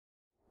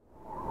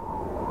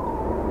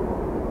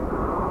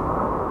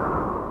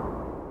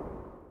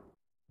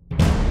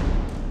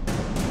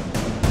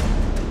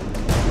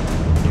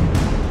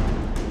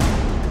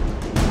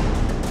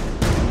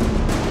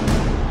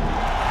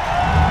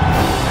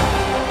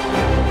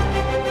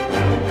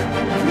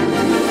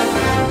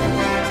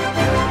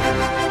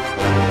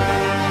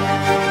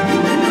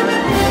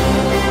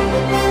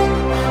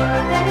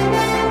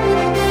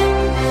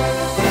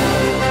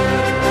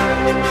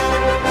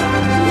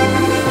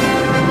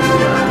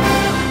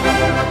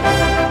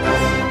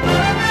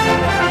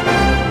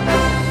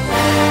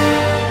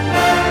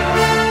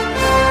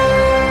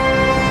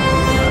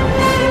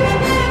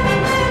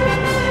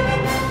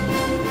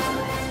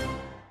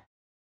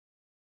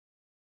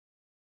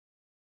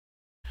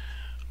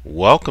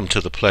Welcome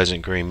to the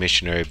Pleasant Green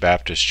Missionary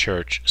Baptist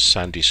Church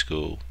Sunday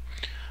School.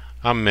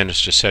 I'm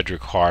Minister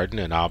Cedric Hardin,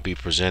 and I'll be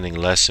presenting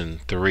Lesson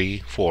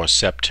 3 for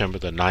September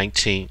the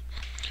 19th,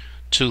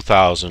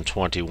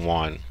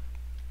 2021.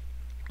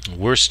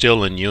 We're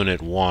still in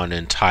Unit 1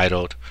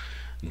 entitled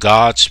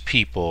God's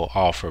People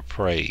Offer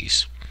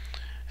Praise.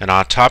 And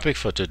our topic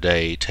for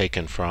today,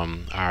 taken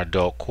from our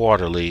Adult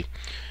Quarterly,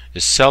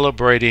 is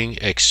Celebrating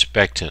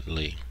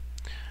Expectantly.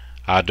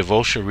 Our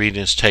devotion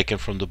reading is taken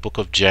from the book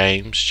of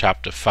James,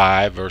 chapter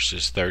 5,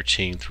 verses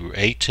 13 through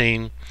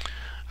 18.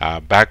 Our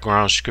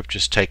background scripture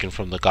is taken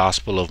from the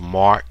Gospel of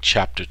Mark,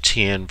 chapter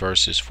 10,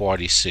 verses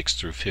 46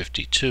 through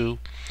 52,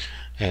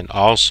 and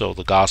also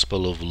the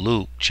Gospel of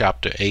Luke,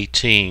 chapter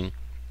 18,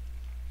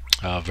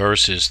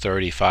 verses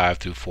 35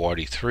 through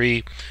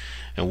 43.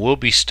 And we'll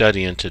be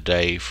studying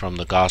today from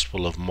the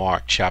Gospel of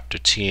Mark, chapter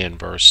 10,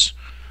 verse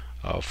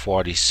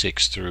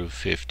 46 through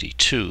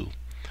 52.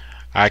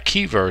 Our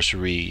key verse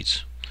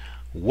reads,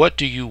 "What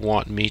do you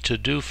want me to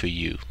do for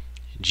you?"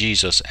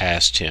 Jesus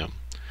asked him.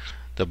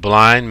 The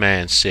blind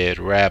man said,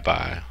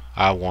 "Rabbi,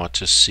 I want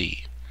to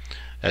see."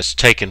 That's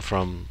taken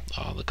from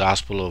the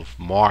Gospel of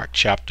Mark,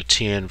 chapter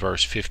 10,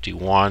 verse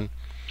 51,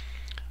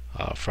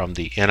 from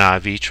the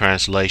NIV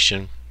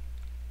translation.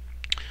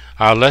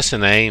 Our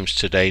lesson aims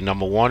today,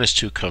 number one, is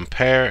to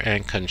compare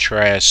and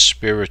contrast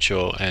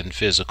spiritual and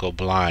physical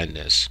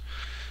blindness.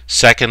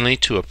 Secondly,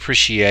 to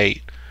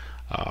appreciate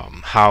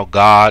how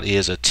God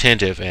is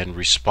attentive and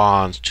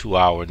responds to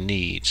our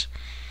needs.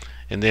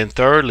 And then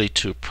thirdly,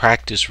 to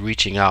practice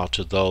reaching out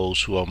to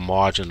those who are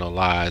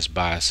marginalized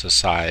by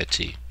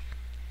society.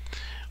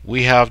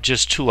 We have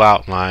just two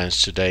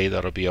outlines today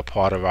that will be a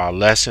part of our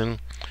lesson.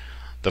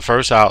 The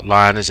first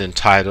outline is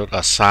entitled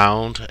A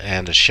Sound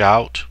and a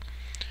Shout,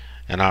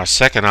 and our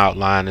second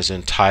outline is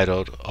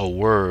entitled A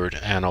Word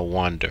and a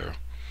Wonder.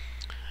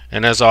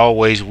 And as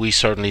always, we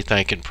certainly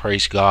thank and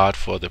praise God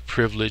for the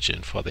privilege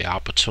and for the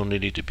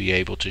opportunity to be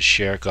able to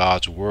share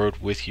God's Word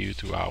with you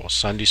through our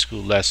Sunday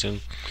school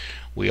lesson.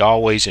 We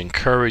always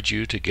encourage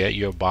you to get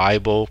your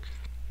Bible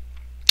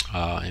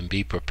and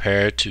be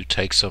prepared to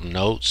take some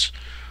notes.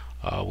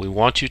 We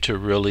want you to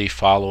really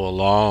follow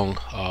along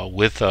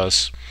with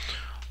us.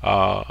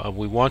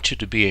 We want you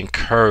to be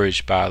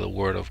encouraged by the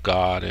Word of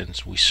God,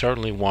 and we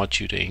certainly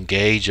want you to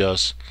engage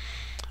us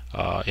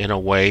in a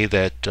way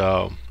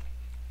that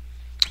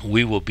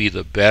we will be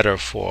the better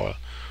for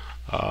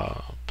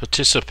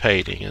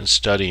participating and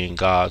studying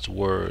God's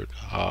Word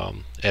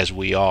as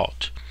we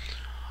ought.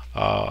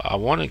 I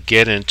want to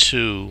get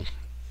into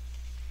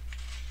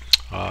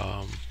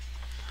a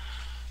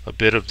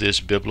bit of this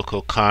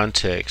biblical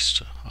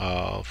context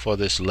for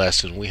this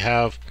lesson. We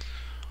have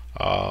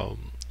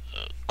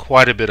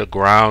quite a bit of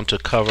ground to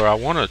cover. I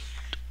want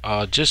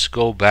to just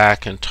go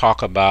back and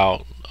talk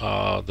about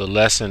the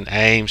lesson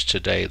aims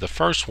today. The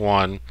first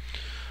one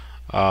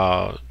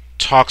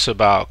talks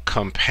about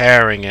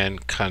comparing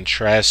and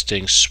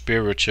contrasting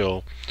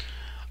spiritual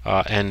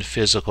and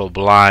physical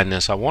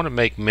blindness. I want to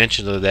make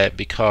mention of that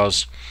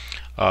because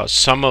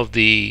some of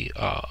the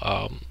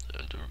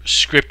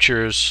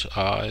scriptures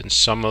and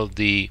some of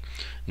the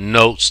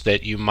notes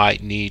that you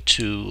might need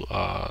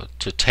to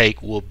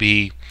take will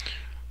be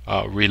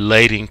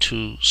relating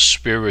to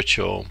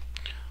spiritual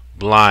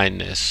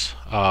blindness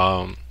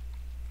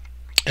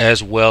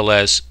as well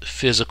as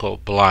physical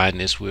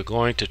blindness. We're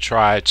going to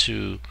try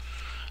to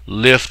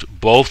lift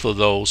both of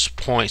those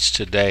points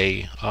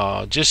today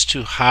just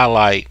to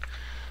highlight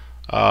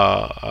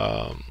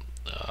how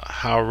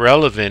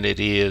relevant it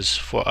is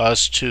for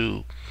us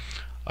to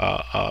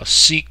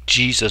seek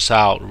Jesus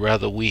out,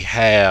 whether we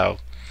have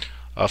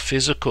a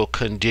physical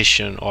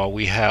condition or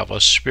we have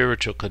a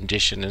spiritual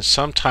condition, and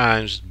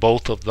sometimes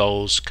both of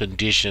those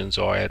conditions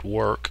are at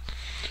work,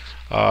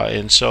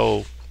 and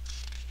so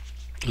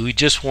we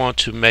just want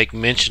to make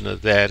mention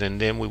of that.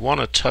 And then we want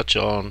to touch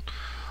on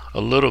a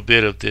little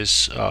bit of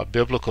this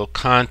biblical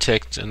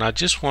context, and I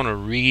just want to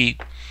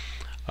read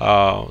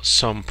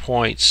some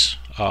points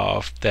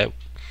that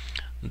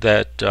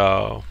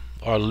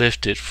are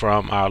lifted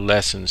from our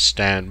lesson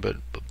stand.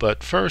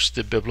 But first,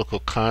 the biblical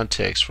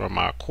context from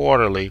our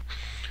quarterly.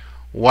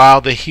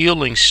 While the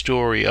healing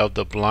story of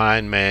the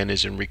blind man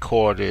is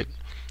recorded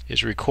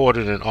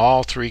in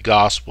all three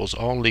Gospels,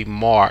 only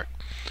Mark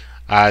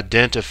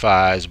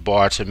identifies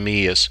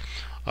Bartimaeus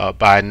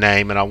by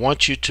name, and I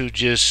want you to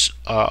just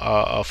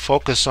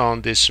focus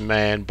on this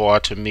man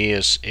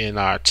Bartimaeus in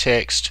our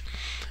text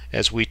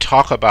as we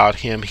talk about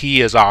him.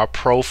 He is our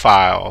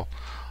profile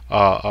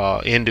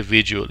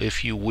individual,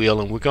 if you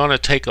will, and we're going to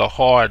take a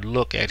hard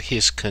look at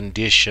his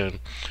condition,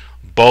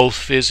 both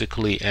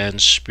physically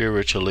and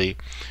spiritually,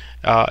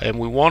 and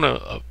we want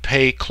to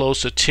pay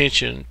close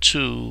attention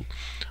to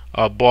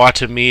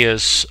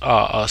Bartimaeus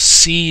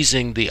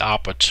seizing the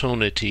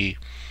opportunity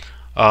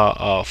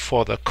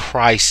for the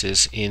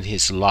crisis in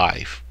his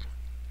life.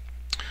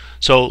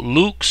 So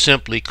Luke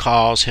simply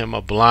calls him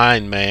a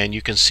blind man.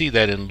 You can see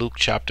that in Luke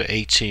chapter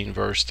 18,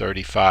 verse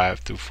 35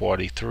 through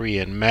 43.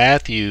 And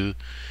Matthew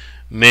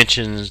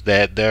mentions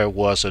that there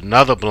was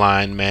another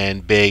blind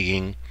man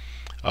begging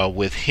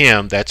with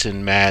him. That's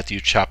in Matthew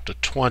chapter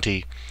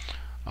 20,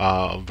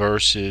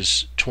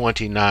 verses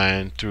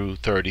 29 through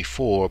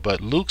 34.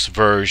 But Luke's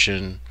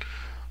version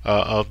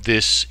of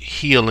this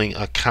healing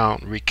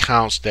account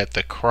recounts that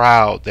the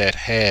crowd that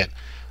had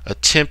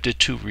attempted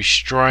to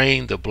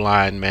restrain the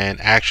blind man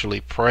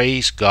actually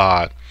praised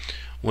God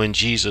when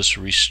Jesus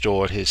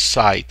restored his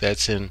sight.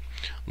 That's in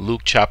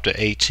Luke chapter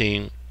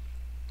 18,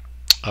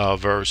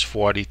 verse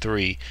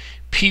 43.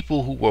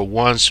 People who were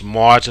once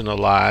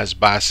marginalized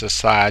by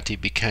society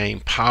became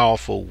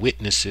powerful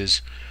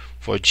witnesses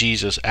for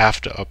Jesus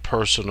after a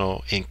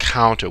personal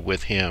encounter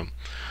with him.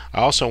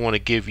 I also want to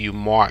give you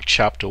Mark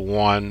chapter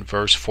 1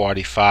 verse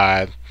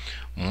 45,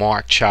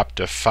 Mark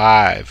chapter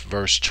 5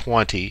 verse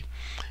 20,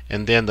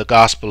 and then the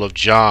Gospel of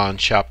John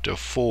chapter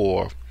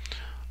 4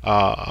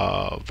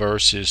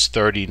 verses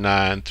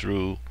 39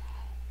 through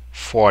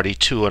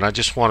 42. And I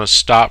just want to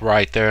stop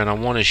right there, and I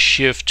want to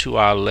shift to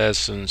our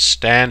lesson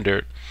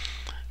standard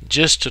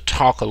just to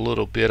talk a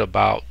little bit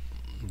about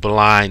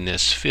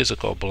blindness,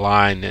 physical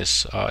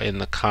blindness, in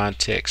the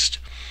context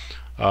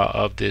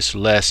of this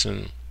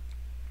lesson.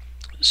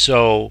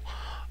 So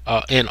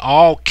in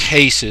all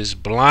cases,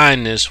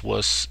 blindness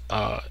was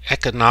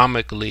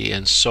economically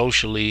and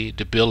socially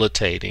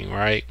debilitating,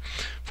 right?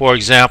 For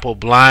example,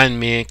 blind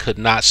men could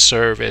not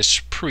serve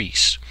as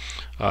priests.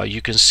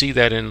 You can see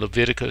that in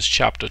Leviticus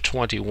chapter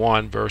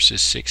 21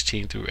 verses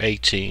 16 through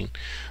 18.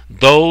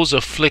 Those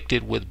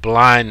afflicted with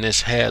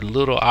blindness had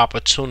little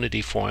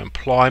opportunity for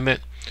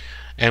employment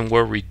and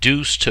were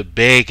reduced to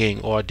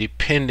begging or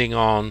depending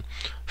on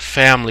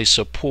family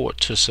support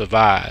to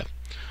survive.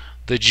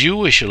 The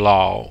Jewish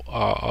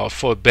law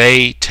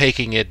forbade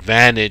taking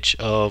advantage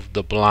of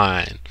the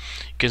blind.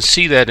 You can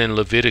see that in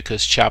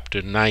Leviticus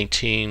chapter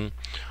 19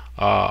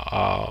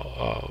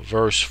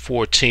 verse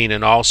 14,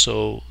 and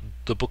also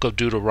the book of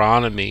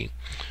Deuteronomy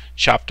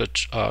chapter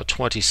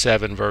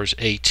 27 verse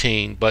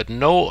 18. But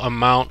no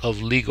amount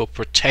of legal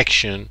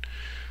protection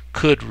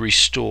could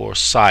restore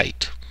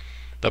sight.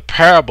 The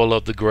parable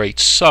of the Great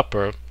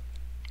Supper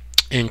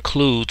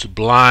includes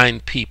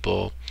blind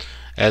people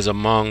as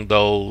among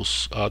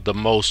those the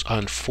most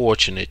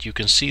unfortunate. You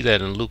can see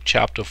that in Luke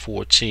chapter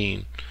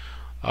 14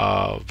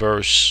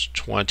 verse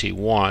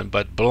 21.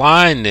 But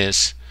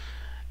blindness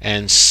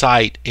and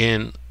sight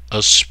in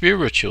a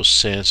spiritual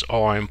sense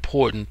are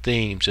important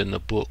themes in the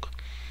book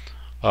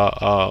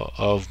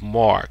of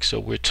Mark. So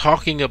we're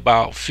talking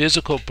about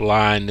physical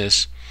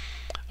blindness,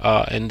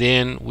 and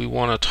then we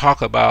want to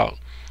talk about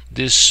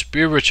this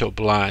spiritual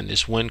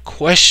blindness. When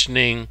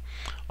questioning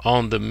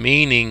on the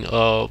meaning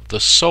of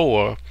the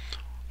sower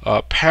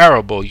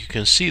parable, you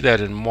can see that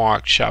in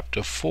Mark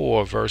chapter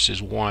 4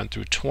 verses 1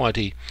 through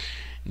 20.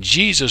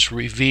 Jesus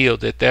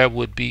revealed that there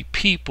would be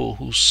people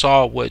who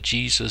saw what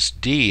Jesus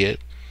did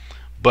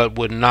but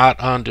would not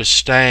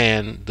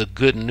understand the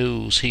good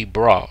news he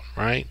brought,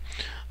 right?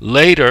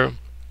 Later,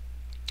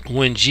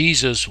 when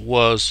Jesus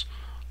was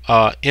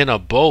in a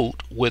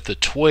boat with the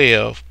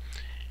 12,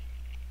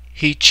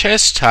 he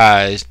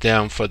chastised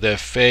them for their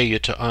failure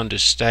to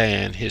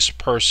understand his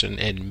person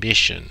and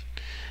mission.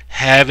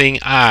 Having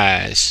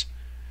eyes,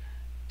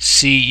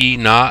 see ye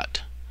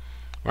not,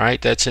 right?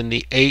 That's in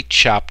the 8th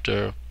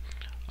chapter,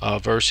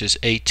 verses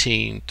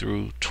 18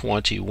 through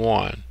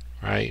 21,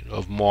 right,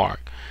 of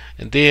Mark.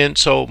 And then,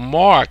 so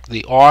Mark,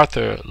 the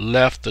author,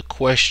 left the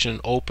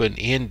question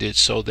open-ended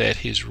so that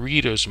his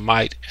readers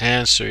might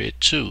answer it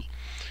too.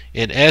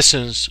 In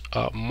essence,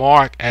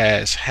 Mark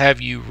asks, have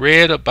you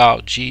read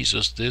about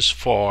Jesus this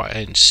far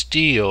and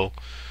still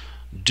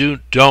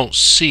don't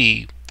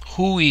see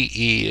who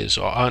he is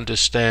or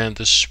understand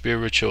the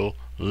spiritual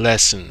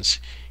lessons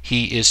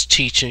he is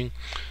teaching?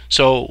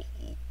 So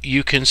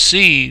you can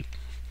see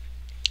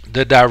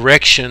the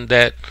direction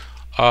that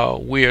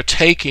we are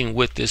taking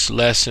with this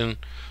lesson,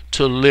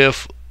 to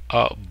lift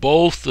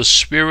both the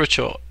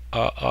spiritual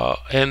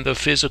and the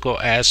physical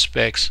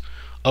aspects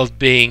of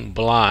being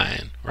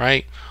blind,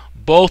 right?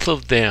 Both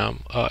of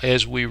them,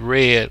 as we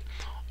read,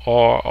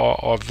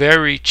 are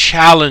very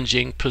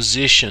challenging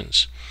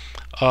positions.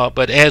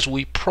 But as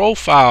we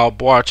profile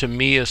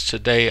Bartimaeus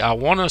today, I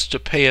want us to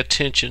pay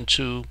attention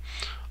to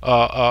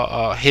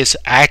his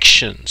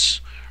actions,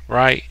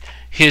 right?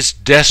 His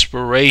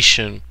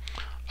desperation.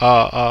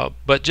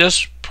 But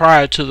just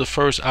prior to the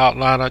first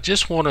outline, I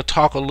just want to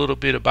talk a little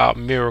bit about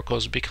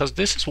miracles, because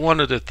this is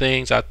one of the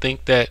things I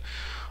think that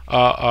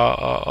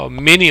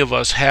many of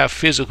us have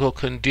physical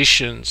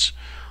conditions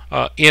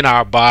in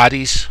our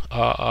bodies,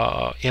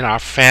 in our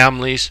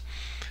families,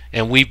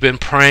 and we've been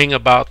praying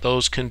about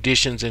those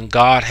conditions, and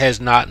God has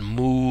not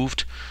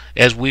moved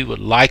as we would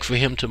like for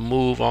him to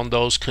move on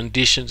those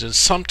conditions. And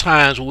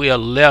sometimes we are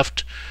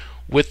left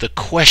with the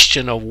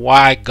question of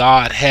why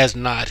God has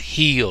not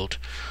healed.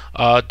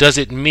 Does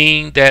it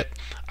mean that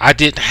I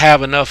didn't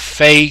have enough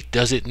faith?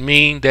 Does it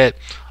mean that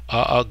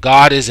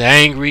God is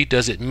angry?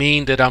 Does it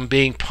mean that I'm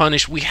being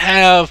punished? We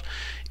have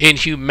in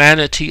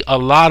humanity a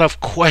lot of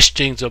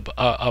questions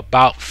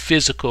about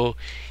physical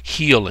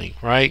healing,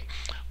 right?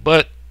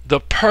 But the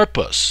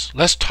purpose,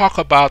 let's talk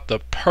about the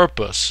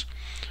purpose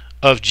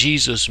of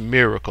Jesus'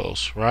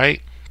 miracles,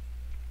 right?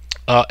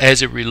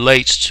 As it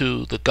relates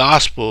to the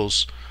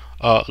Gospels,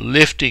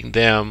 lifting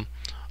them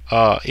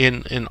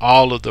in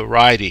all of the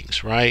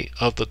writings, right,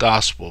 of the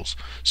Gospels.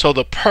 So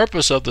the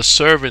purpose of the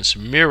servant's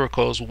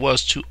miracles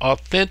was to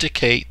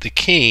authenticate the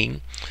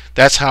king.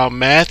 That's how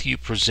Matthew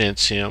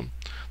presents him.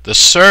 The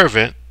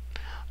servant,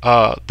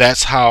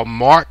 that's how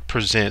Mark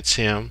presents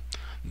him.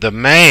 The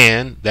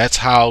man, that's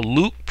how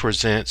Luke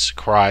presents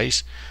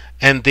Christ.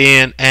 And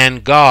then,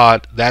 and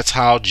God, that's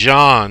how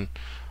John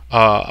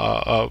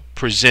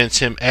presents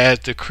him as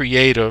the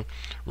creator,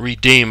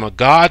 redeemer.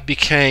 God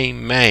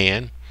became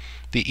man.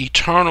 The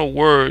eternal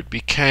word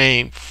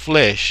became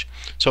flesh.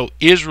 So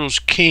Israel's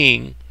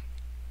king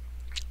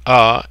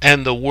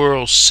and the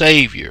world's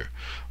savior,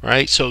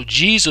 right? So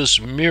Jesus'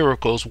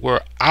 miracles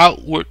were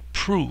outward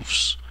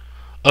proofs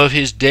of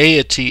his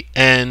deity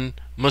and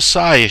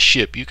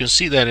messiahship. You can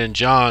see that in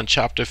John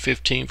chapter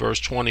 15 verse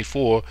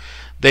 24.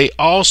 They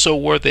also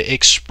were the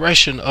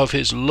expression of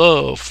his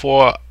love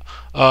for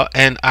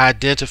an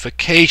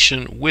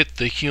identification with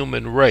the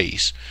human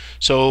race.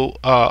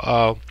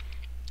 So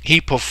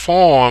he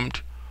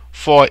performed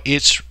for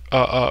its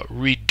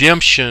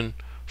redemption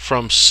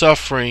from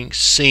suffering,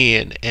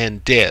 sin,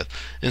 and death.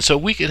 And so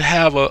we could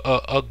have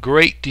a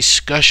great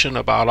discussion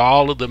about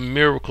all of the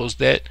miracles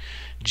that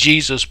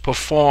Jesus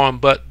performed,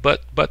 but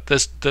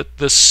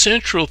the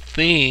central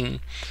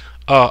thing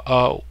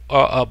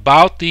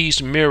about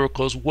these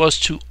miracles was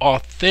to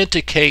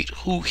authenticate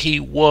who he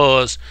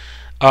was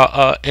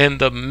and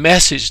the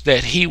message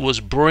that he was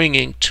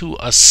bringing to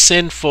a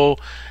sinful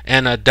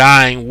and a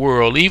dying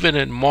world. Even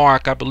in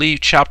Mark, I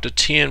believe chapter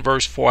 10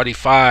 verse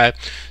 45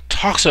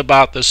 talks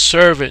about the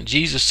servant,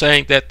 Jesus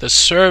saying that the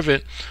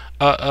servant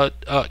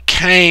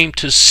came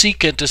to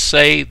seek and to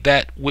save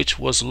that which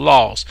was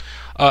lost.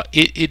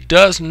 It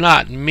does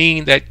not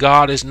mean that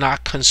God is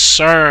not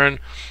concerned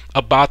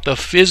about the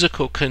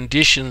physical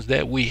conditions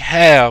that we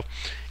have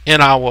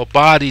in our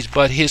bodies,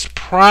 but his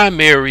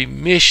primary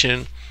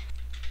mission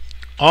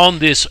on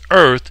this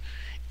earth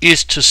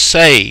is to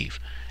save.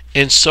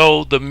 And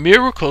so the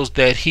miracles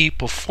that he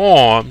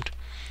performed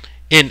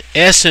in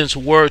essence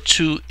were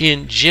to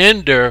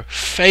engender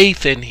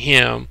faith in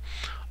him,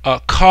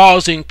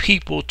 causing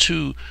people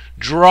to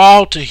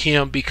draw to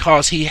him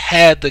because he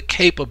had the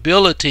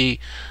capability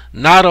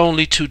not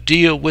only to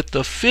deal with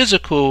the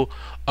physical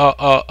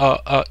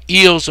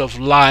ills of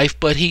life,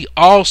 but he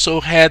also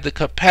had the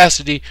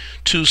capacity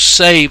to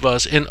save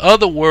us. In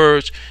other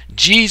words,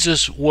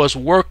 Jesus was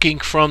working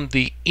from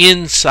the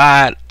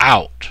inside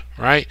out,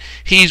 right?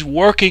 He's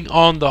working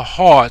on the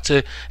hearts,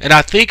 and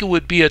I think it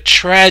would be a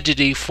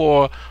tragedy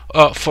for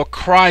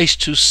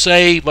Christ to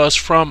save us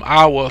from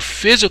our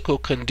physical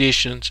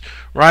conditions,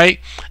 right,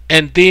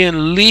 and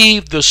then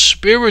leave the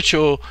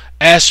spiritual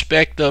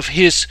aspect of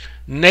his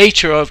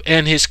nature of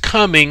and his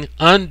coming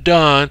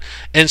undone.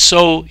 And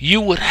so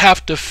you would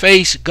have to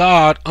face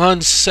God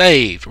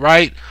unsaved,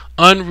 right,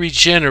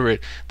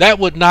 unregenerate. That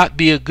would not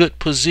be a good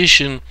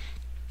position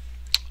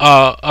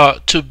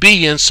to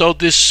be in. So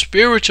this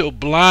spiritual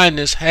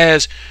blindness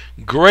has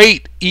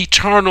great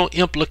eternal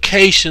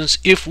implications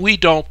if we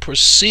don't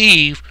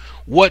perceive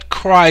what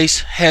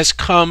Christ has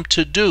come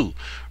to do,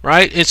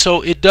 right? And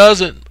so it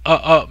doesn't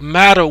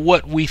matter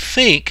what we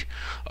think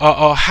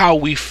or how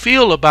we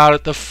feel about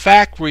it. The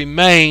fact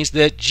remains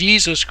that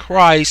Jesus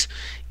Christ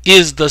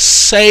is the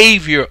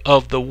Savior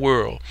of the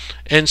world.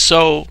 And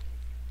so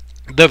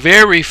the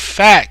very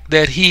fact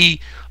that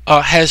he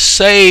has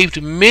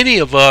saved many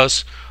of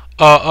us,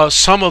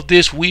 some of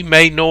this we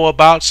may know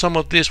about, some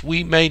of this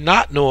we may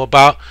not know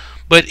about,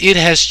 but it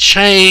has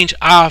changed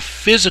our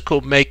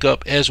physical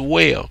makeup as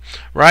well,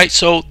 right?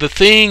 So the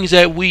things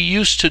that we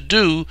used to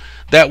do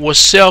that were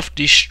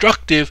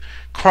self-destructive,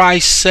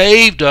 Christ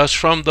saved us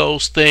from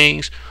those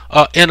things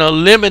and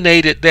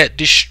eliminated that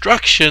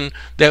destruction,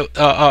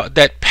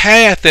 that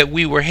path that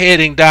we were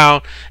heading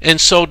down. And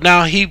so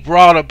now he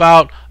brought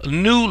about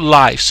new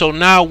life. So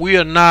now we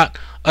are not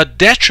a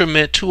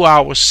detriment to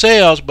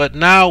ourselves, but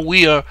now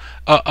we are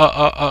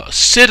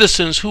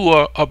citizens who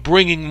are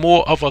bringing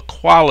more of a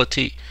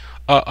quality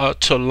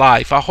to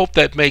life. I hope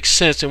that makes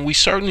sense, and we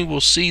certainly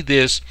will see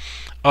this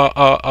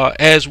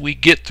as we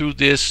get through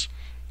this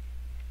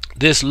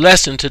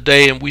lesson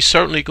today, and we're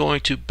certainly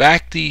going to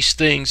back these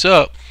things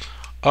up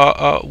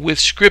with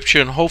scripture,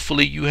 and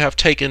hopefully you have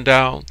taken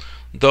down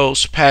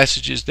those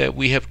passages that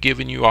we have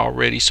given you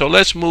already. So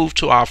let's move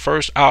to our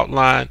first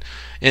outline,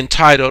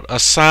 entitled A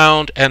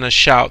Sound and a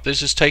Shout.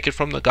 This is taken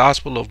from the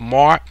Gospel of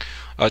Mark,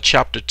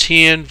 chapter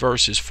 10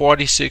 verses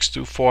 46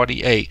 through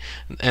 48,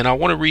 and I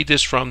want to read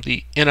this from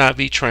the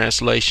NIV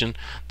translation.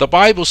 The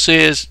Bible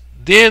says,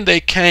 "Then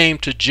they came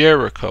to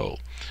Jericho,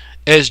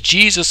 as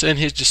Jesus and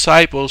his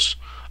disciples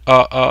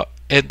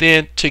and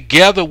then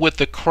together with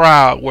the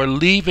crowd were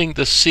leaving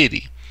the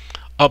city.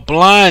 A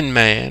blind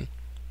man,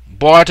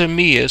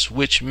 Bartimaeus,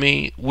 which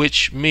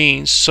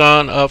means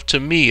son of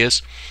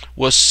Timaeus,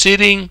 was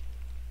sitting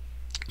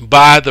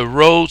by the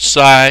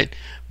roadside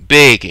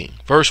begging."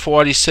 Verse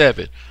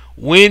 47,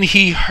 "When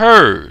he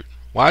heard,"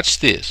 watch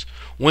this,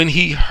 when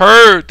he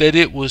heard that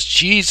it was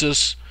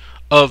Jesus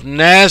of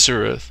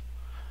Nazareth,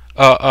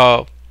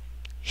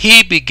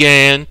 he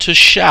began to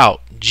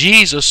shout,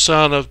 Jesus,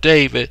 son of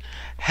David,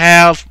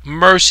 have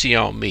mercy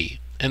on me.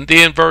 And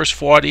then verse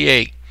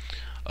 48,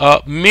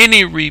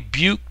 many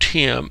rebuked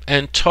him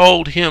and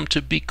told him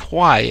to be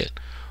quiet,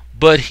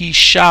 but he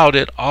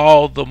shouted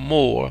all the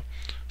more,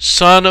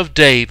 Son of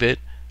David,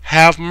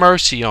 have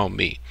mercy on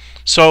me.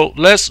 So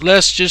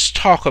let's just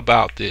talk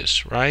about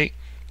this, right?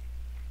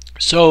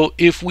 So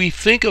if we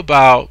think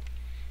about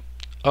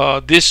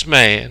this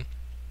man,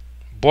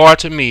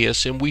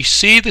 Bartimaeus, and we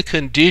see the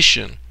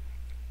condition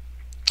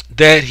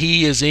that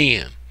he is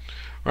in,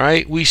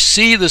 right? We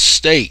see the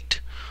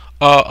state,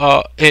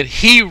 and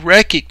he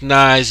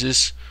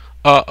recognizes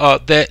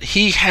that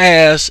he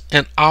has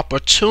an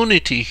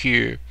opportunity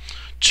here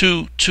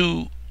to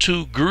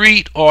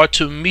greet or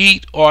to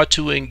meet or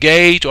to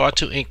engage or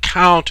to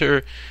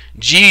encounter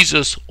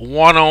Jesus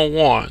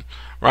one-on-one,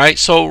 right?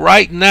 So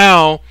right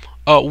now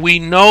we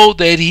know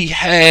that he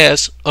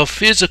has a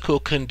physical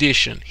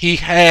condition. He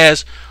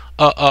has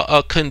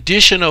a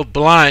condition of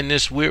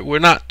blindness. We're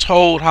not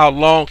told how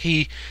long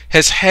he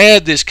has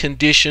had this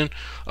condition,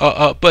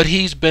 but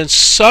he's been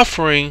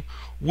suffering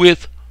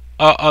with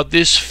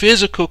this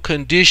physical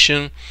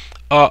condition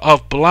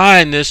of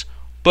blindness,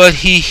 but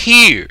he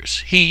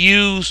hears. He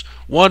used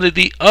one of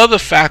the other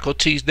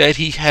faculties that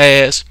he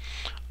has.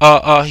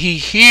 He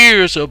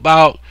hears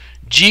about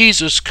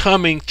Jesus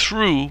coming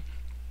through,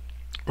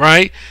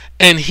 right?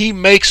 And he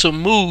makes a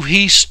move.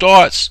 He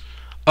starts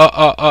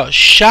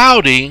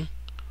shouting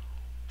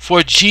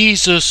for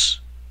Jesus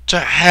to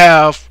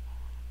have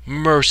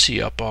mercy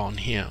upon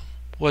him.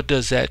 What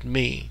does that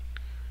mean?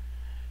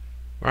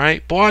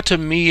 Right?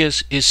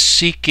 Bartimaeus is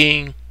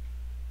seeking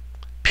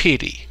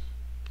pity.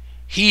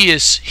 He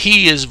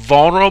is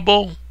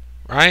vulnerable,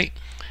 right?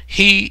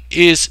 He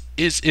is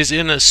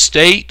in a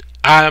state,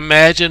 I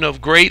imagine,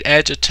 of great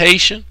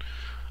agitation.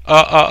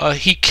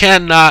 He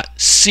cannot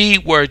see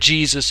where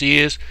Jesus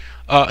is.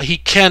 He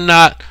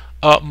cannot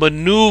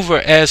maneuver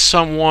as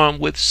someone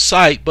with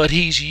sight, but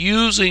he's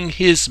using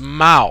his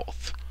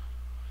mouth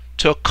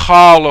to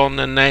call on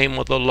the name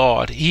of the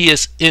Lord. He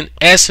is in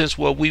essence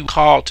what we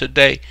call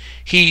today,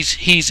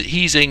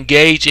 he's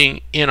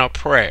engaging in a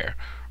prayer,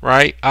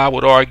 right? I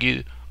would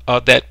argue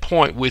that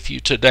point with you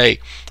today.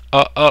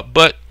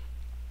 But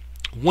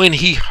when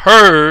he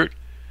heard,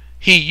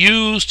 he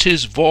used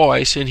his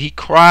voice and he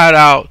cried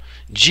out,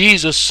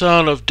 Jesus,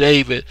 son of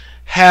David,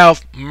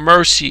 have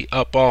mercy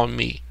upon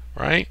me,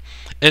 right?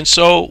 And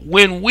so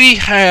when we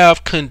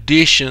have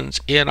conditions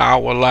in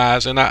our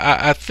lives, and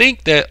I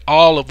think that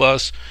all of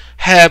us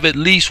have at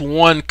least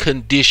one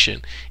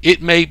condition.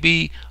 It may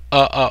be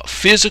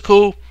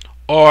physical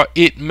or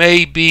it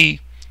may be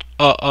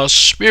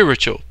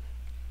spiritual.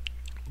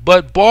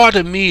 But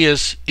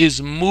Bartimaeus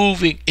is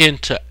moving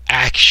into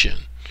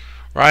action,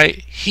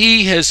 right?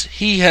 He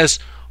has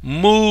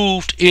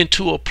moved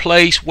into a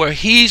place where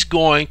he's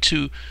going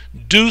to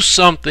do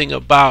something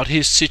about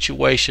his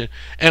situation.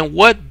 And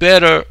what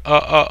better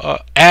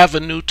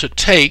avenue to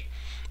take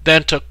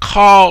than to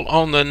call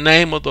on the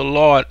name of the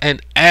Lord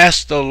and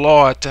ask the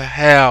Lord to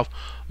have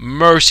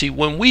mercy.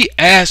 When we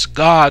ask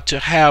God to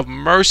have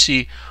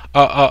mercy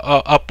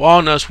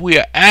upon us, we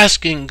are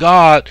asking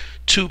God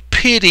to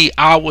pity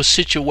our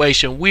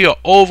situation. We are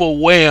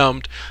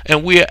overwhelmed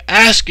and we are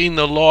asking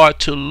the Lord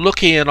to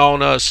look in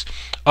on us,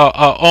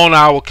 on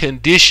our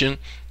condition.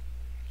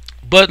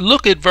 But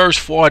look at verse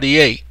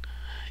 48.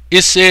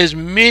 It says,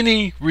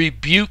 many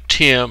rebuked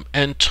him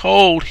and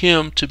told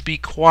him to be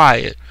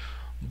quiet,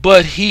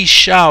 but he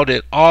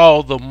shouted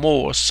all the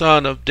more,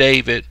 Son of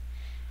David,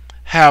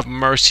 have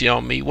mercy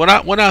on me. When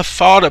I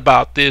thought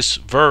about this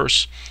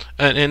verse,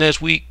 and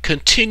as we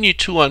continue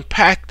to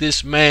unpack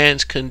this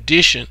man's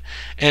condition,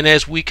 and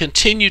as we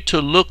continue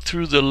to look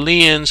through the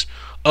lens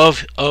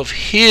of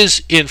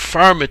his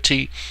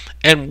infirmity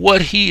and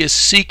what he is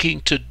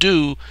seeking to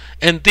do,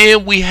 and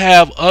then we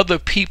have other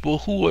people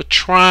who are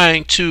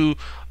trying to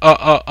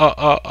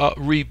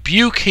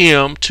rebuke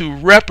him, to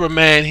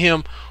reprimand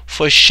him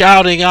for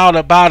shouting out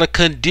about a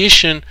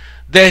condition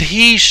that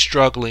he's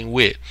struggling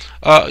with.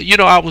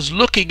 I was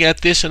looking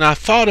at this and I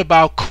thought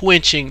about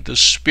quenching the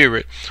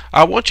spirit.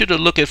 I want you to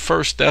look at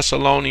 1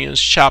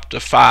 Thessalonians chapter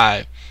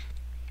 5,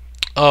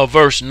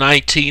 verse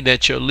 19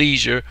 at your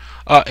leisure.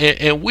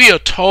 And we are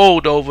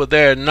told over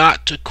there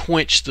not to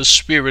quench the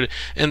spirit.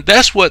 And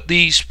that's what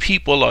these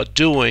people are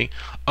doing.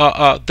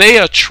 They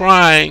are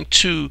trying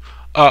to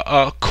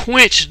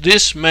quench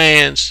this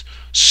man's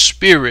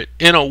spirit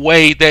in a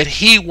way that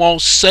he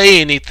won't say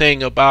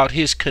anything about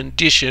his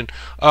condition,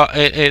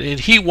 and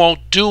he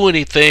won't do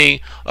anything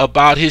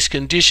about his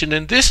condition.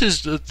 And this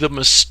is the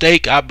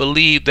mistake, I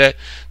believe, that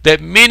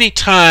many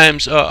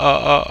times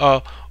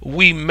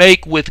we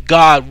make with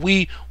God.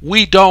 We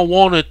don't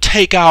want to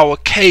take our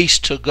case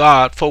to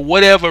God for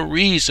whatever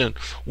reason.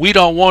 We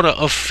don't want to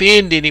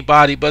offend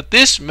anybody, but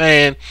this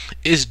man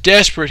is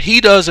desperate. He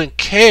doesn't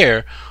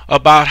care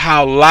about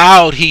how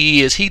loud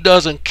he is. He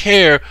doesn't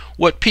care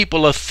what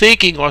people are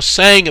thinking or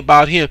saying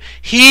about him.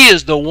 He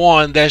is the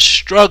one that's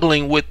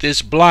struggling with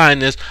this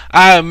blindness.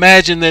 I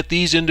imagine that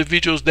these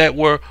individuals that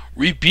were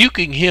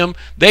rebuking him,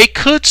 they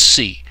could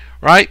see,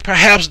 right?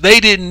 Perhaps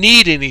they didn't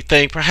need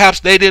anything.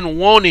 Perhaps they didn't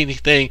want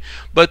anything.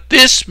 But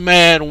this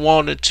man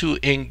wanted to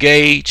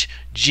engage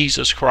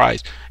Jesus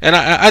Christ. And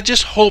I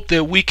just hope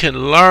that we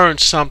can learn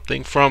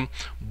something from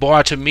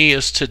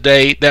Bartimaeus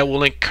today that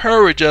will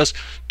encourage us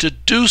to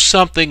do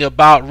something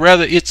about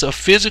whether it's a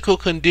physical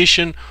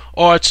condition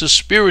or it's a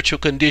spiritual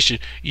condition.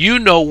 You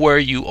know where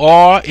you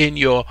are in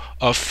your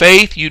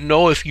faith. You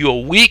know if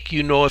you're weak.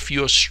 You know if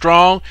you're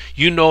strong.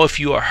 You know if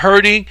you are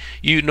hurting.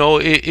 You know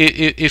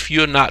if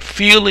you're not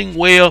feeling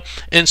well.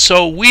 And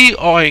so we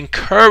are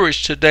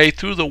encouraged today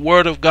through the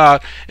Word of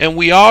God. And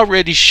we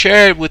already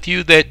shared with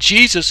you that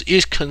Jesus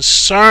is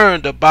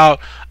concerned about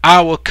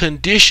our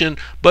condition,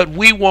 but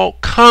we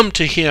won't come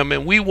to him,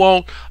 and we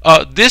won't.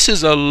 This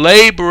is a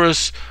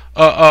laborious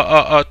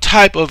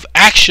type of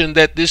action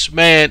that this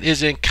man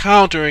is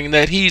encountering,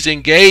 that he's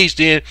engaged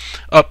in.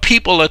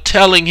 People are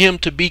telling him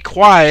to be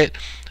quiet,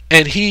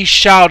 and he's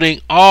shouting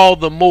all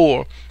the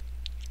more.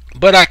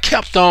 But I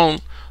kept on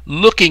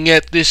looking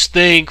at this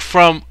thing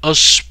from a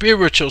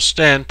spiritual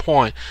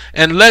standpoint.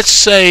 And let's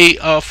say,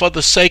 for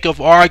the sake of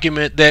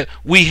argument, that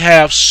we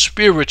have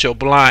spiritual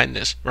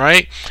blindness,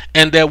 right?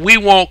 And that we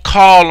won't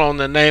call on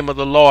the name of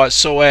the Lord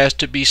so as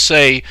to be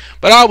saved.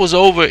 But I was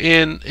over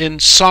in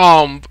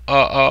Psalm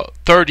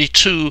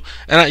 32,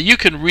 and you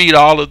can read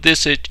all of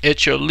this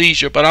at your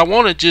leisure, but I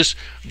want to just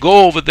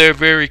go over there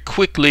very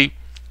quickly.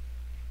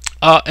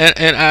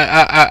 And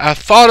I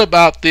thought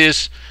about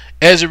this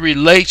as it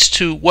relates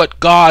to what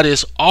God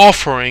is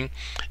offering,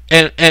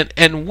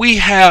 and we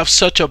have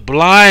such a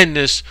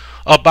blindness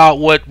about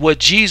what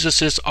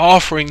Jesus is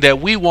offering that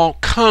we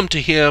won't come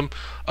to him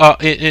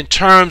in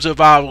terms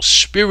of our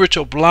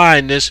spiritual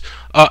blindness,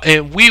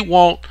 and we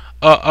won't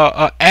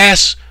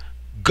ask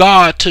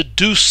God to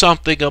do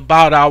something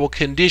about our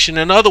condition.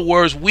 In other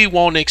words, we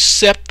won't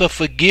accept the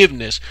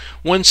forgiveness.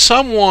 When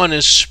someone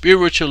is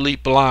spiritually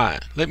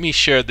blind, let me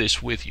share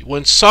this with you.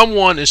 When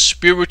someone is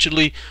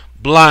spiritually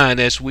blind,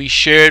 as we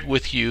shared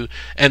with you,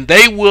 and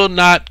they will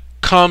not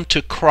come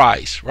to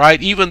Christ, right?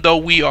 Even though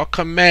we are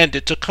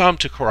commanded to come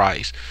to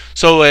Christ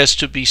so as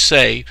to be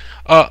saved.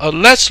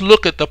 Let's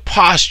look at the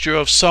posture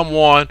of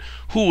someone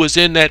who is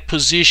in that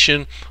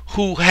position,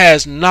 who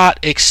has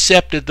not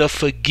accepted the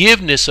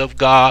forgiveness of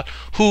God,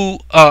 who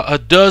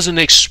doesn't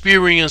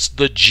experience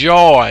the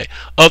joy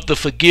of the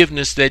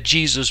forgiveness that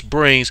Jesus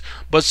brings.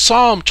 But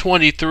Psalm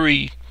 32,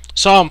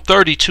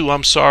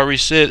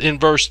 says in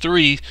verse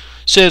 3,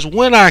 says,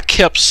 when I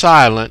kept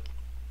silent,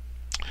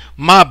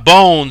 my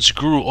bones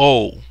grew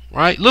old.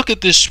 Right? Look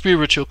at this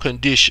spiritual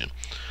condition.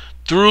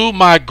 Through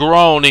my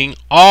groaning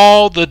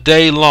all the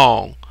day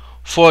long,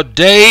 for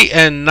day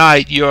and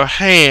night your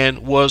hand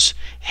was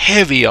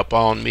heavy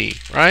upon me.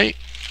 Right?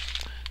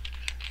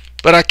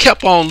 But I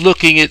kept on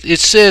looking. It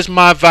says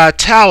my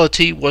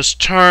vitality was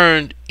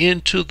turned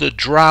into the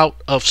drought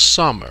of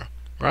summer.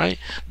 Right?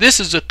 This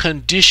is a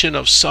condition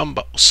of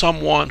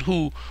someone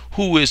who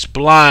is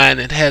blind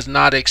and has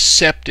not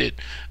accepted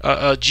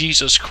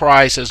Jesus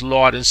Christ as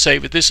Lord and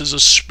Savior. This is a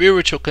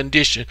spiritual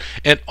condition.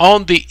 And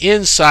on the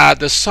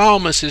inside, the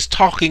psalmist is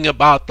talking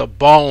about the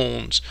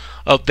bones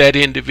of that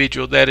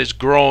individual that is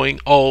growing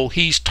old.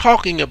 He's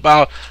talking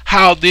about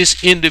how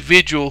this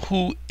individual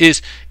who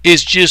is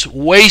just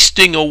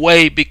wasting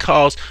away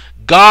because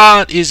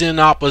God is in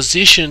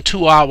opposition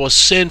to our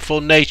sinful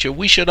nature.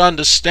 We should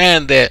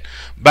understand that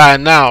by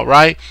now,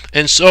 right?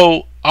 And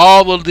so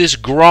all of this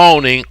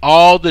groaning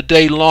all the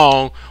day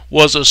long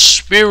was a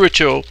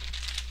spiritual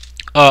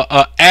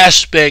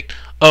aspect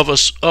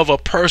of a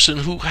person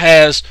who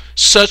has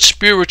such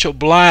spiritual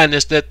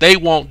blindness that they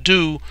won't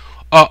do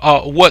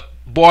what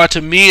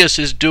Bartimaeus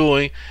is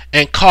doing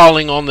and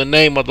calling on the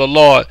name of the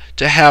Lord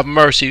to have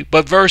mercy.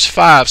 But verse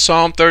 5,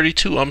 Psalm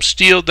 32, I'm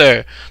still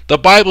there. The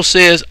Bible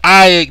says,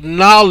 I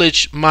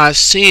acknowledge my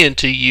sin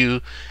to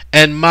you,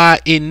 and my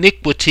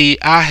iniquity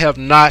I have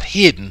not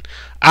hidden.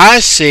 I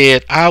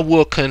said, I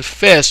will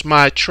confess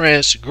my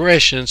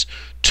transgressions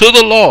to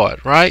the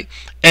Lord, right?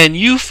 And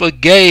you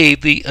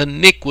forgave the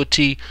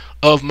iniquity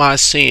of my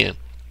sin.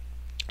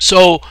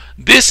 So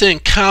this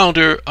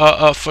encounter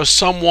for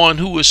someone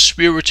who is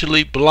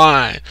spiritually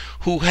blind,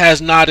 who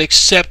has not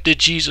accepted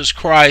Jesus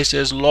Christ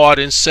as Lord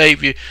and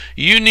Savior,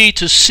 you need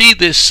to see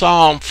this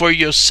psalm for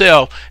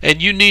yourself, and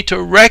you need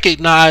to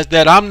recognize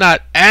that I'm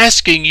not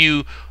asking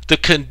you the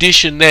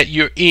condition that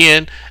you're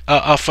in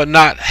for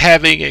not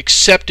having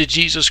accepted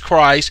Jesus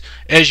Christ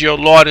as your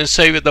Lord and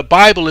Savior. The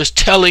Bible is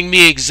telling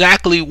me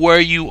exactly where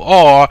you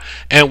are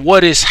and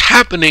what is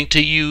happening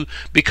to you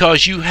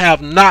because you have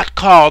not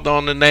called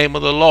on the name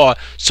of the Lord.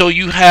 So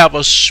you have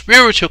a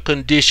spiritual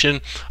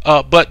condition,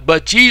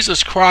 but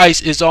Jesus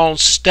Christ is on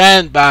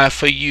standby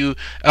for you.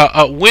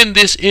 When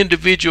this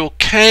individual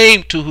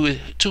came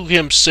to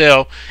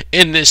himself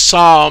in this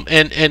psalm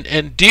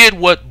and did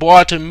what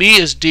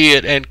Bartimaeus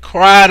did and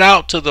cried cried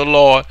out to the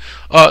Lord,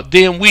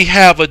 then we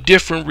have a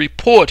different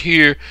report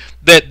here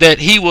that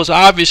he was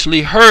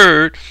obviously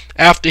heard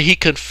after he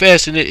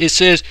confessed. And it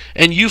says,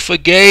 and you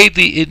forgave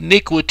the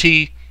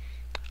iniquity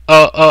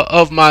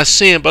of my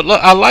sin. But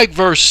look, I like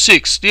verse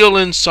 6, still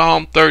in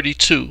Psalm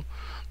 32.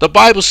 The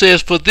Bible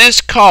says, for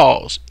this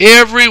cause,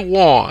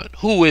 everyone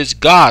who is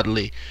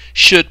godly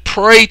should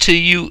pray to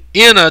you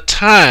in a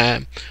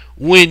time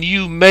when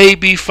you may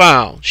be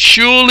found.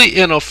 Surely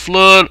in a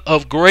flood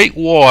of great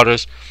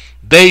waters,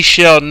 they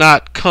shall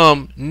not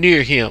come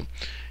near him.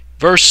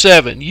 Verse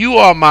 7, you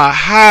are my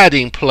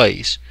hiding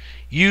place.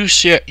 You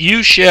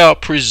shall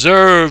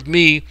preserve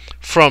me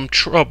from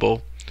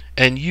trouble,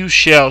 and you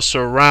shall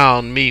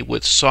surround me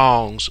with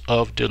songs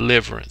of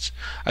deliverance.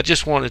 I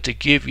just wanted to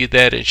give you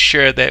that and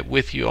share that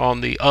with you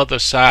on the other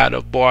side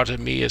of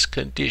Bartimaeus'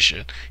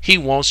 condition. He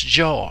wants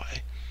joy,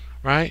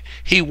 right?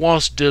 He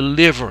wants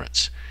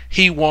deliverance.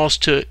 He wants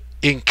to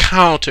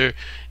encounter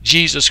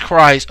Jesus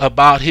Christ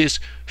about his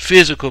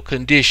physical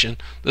condition.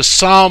 The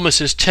psalmist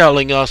is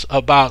telling us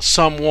about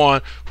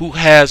someone who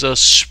has a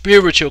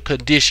spiritual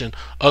condition,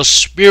 a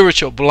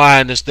spiritual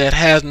blindness that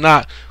has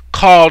not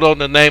called on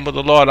the name of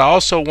the Lord. I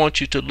also want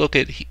you to look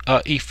at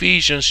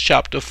Ephesians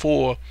chapter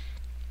 4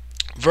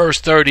 verse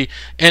 30,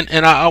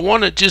 and I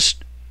want to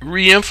just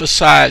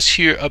re-emphasize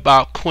here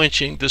about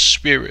quenching the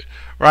spirit,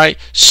 right?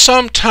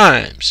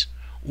 Sometimes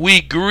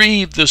we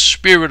grieve the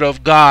Spirit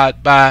of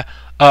God by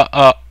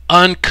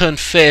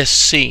unconfessed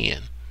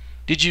sin.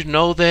 Did you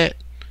know that?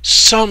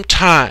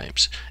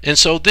 Sometimes. And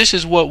so this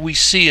is what we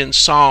see in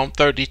Psalm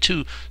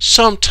 32.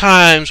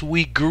 Sometimes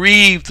we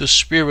grieve the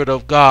Spirit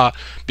of God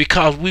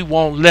because we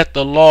won't let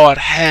the Lord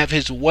have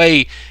his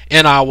way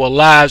in our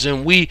lives,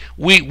 and we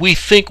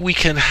think we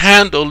can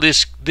handle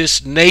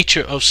this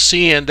nature of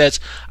sin that's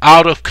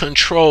out of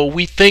control.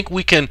 We think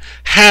we can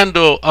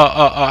handle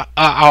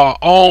our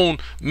own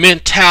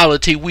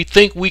mentality. We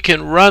think we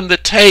can run the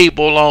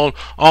table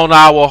on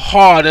our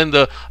heart and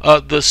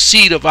the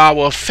seat of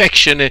our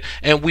affection,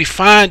 and we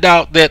find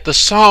out that the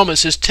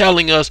psalmist is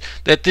telling us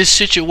that this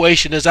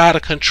situation is out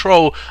of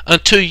control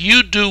until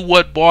you do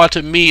what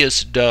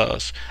Bartimaeus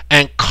does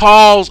and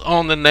calls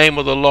on the name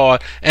of the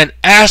Lord and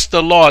ask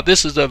the Lord.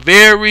 This is a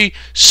very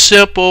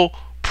simple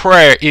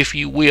prayer, if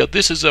you will.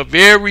 This is a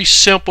very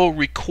simple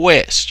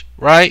request,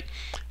 right?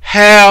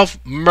 Have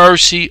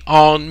mercy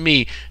on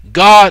me.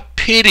 God,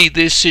 pity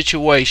this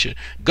situation.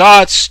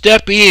 God,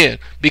 step in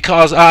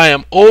because I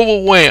am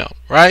overwhelmed,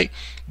 right?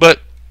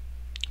 But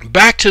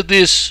back to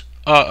this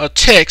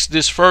text,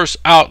 this first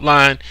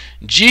outline.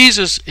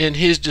 Jesus and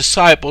his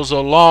disciples,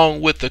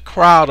 along with the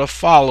crowd of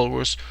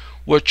followers,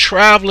 were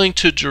traveling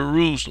to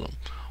Jerusalem.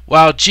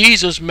 While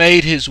Jesus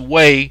made his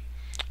way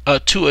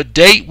to a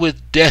date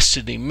with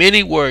destiny,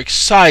 many were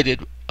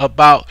excited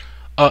about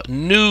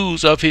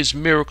news of his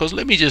miracles.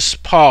 Let me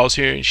just pause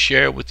here and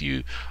share with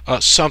you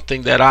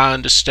something that I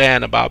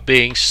understand about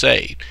being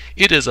saved.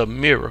 It is a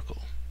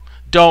miracle.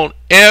 Don't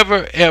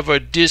ever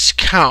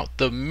discount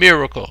the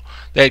miracle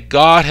that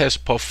God has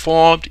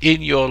performed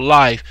in your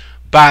life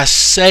by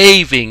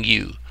saving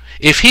you.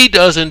 If he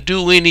doesn't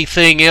do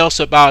anything else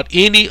about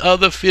any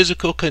other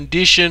physical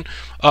condition,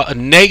 a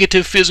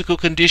negative physical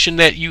condition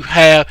that you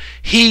have,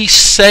 he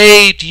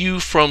saved you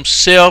from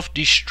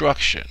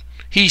self-destruction.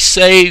 He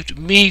saved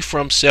me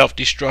from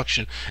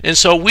self-destruction. And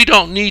so we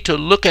don't need to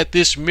look at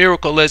this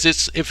miracle as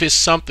if it's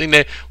something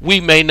that we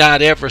may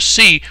not ever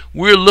see.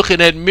 We're looking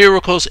at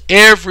miracles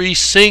every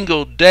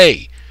single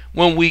day.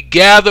 When we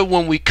gather,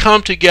 when we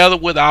come together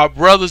with our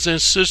brothers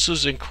and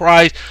sisters in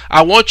Christ,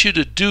 I want you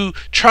to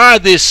try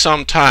this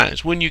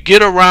sometimes. When you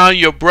get around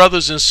your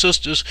brothers and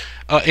sisters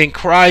in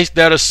Christ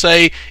that are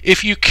saved,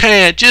 if you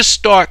can, just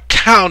start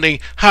counting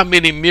how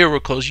many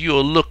miracles you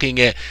are looking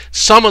at.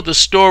 Some of the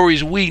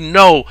stories we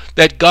know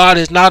that God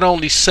has not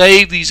only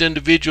saved these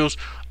individuals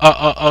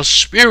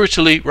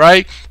spiritually,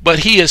 right, but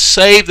he has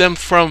saved them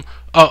from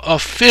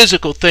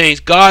physical things.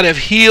 God have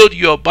healed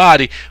your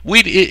body.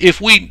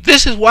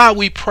 This is why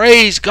we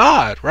praise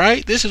God,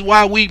 right? This is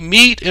why we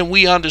meet and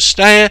we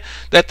understand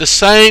that the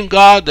same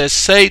God that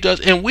saved us,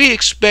 and we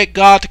expect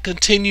God to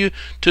continue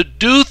to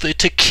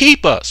to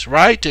keep us,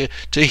 right?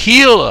 To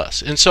heal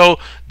us. And so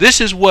this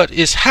is what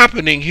is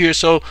happening here.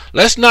 So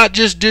let's not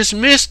just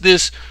dismiss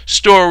this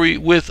story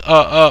with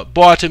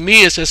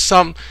Bartimaeus as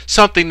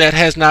something that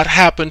has not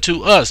happened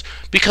to us,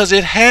 because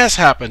it has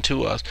happened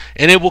to us,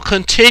 and it will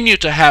continue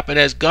to happen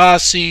as God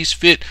sees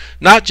fit,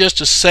 not just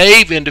to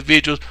save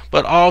individuals,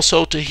 but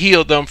also to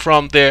heal them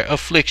from their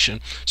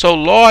affliction. So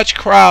large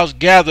crowds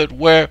gathered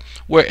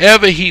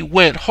wherever he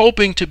went,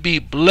 hoping to be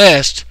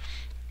blessed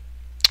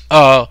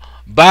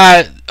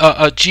by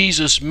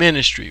Jesus'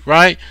 ministry,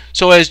 right?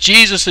 So as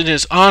Jesus and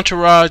his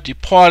entourage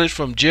departed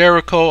from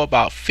Jericho,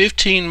 about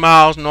 15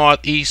 miles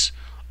northeast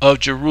of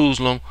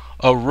Jerusalem,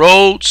 a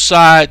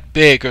roadside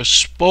beggar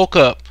spoke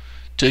up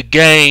to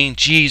gain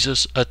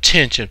Jesus'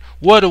 attention.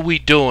 What are we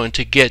doing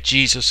to get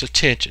Jesus'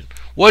 attention?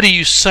 What are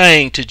you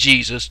saying to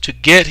Jesus to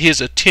get his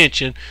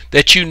attention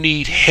that you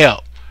need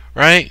help,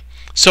 right?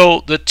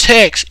 So the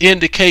text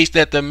indicates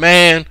that the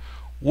man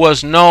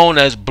was known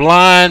as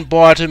blind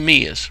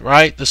Bartimaeus,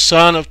 right? The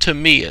son of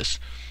Timaeus,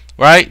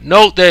 right?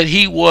 Note that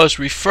he was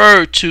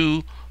referred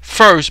to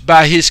first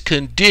by his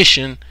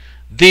condition,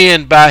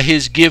 then by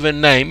his given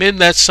name. Isn't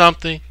that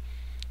something?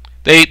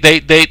 They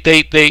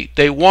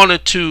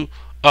wanted to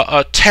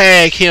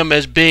tag him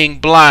as being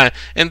blind,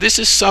 and this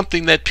is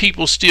something that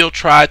people still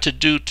try to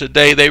do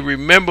today. They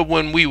remember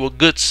when we were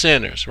good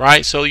sinners,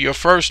 right? So your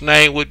first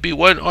name would be,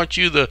 "What? Aren't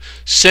you the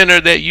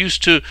sinner that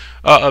used to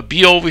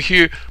be over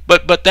here?"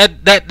 But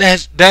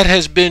that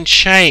has been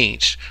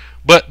changed.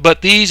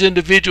 But these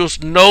individuals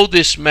know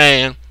this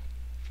man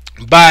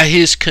by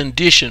his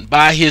condition,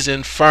 by his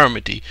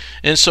infirmity,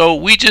 and so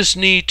we just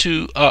need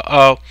to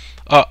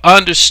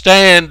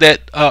understand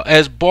that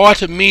as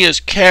Bartimaeus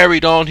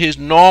carried on his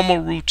normal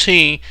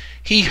routine,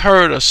 he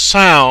heard a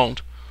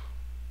sound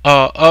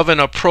of an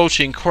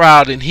approaching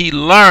crowd, and he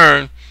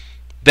learned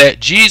that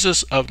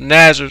Jesus of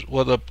Nazareth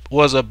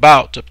was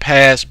about to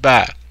pass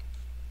by.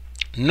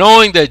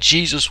 Knowing that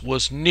Jesus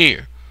was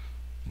near,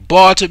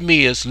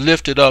 Bartimaeus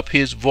lifted up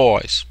his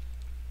voice,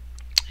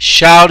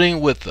 shouting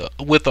with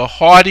a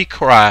hearty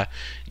cry,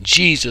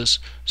 "Jesus,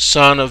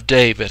 Son of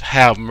David,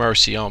 have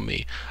mercy on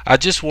me." I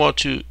just want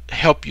to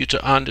help you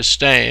to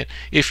understand,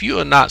 if you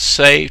are not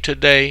saved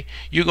today,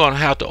 you're going to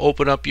have to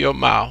open up your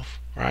mouth,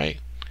 right?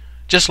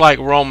 Just like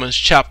Romans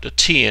chapter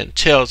 10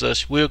 tells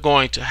us, we're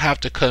going to have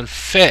to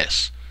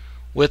confess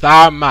with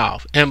our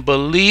mouth and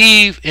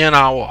believe in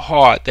our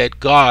heart that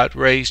God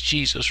raised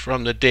Jesus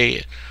from the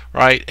dead,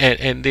 right?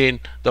 And then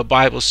the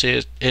Bible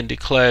says and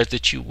declares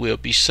that you will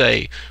be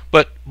saved.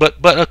 But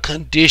a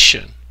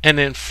condition, an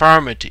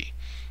infirmity,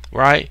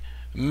 right,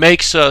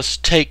 makes us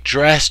take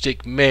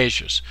drastic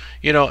measures.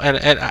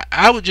 And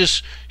I would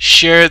just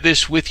share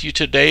this with you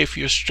today. If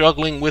you're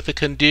struggling with a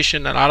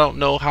condition, and I don't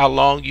know how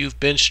long you've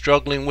been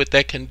struggling with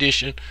that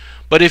condition,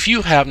 but if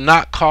you have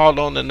not called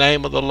on the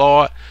name of the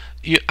Lord,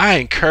 I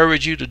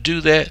encourage you to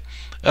do that.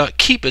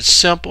 Keep it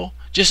simple.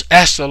 Just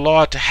ask the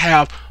Lord to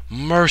have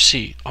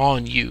mercy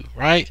on you,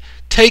 right?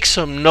 Take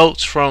some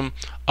notes from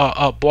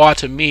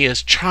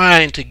Bartimaeus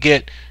trying to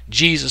get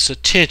Jesus'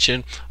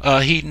 attention.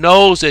 He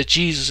knows that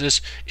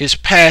Jesus is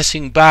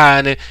passing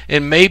by,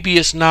 and maybe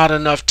it's not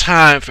enough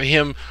time for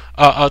him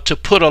to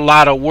put a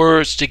lot of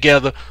words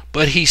together,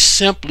 but he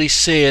simply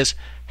says,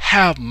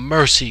 "Have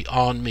mercy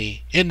on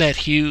me." Isn't that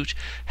huge?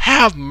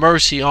 Have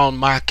mercy on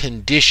my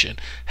condition.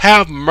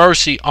 Have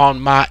mercy on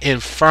my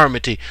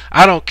infirmity.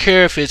 I don't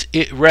care if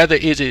whether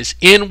it is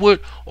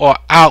inward or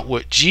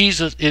outward.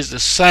 Jesus is the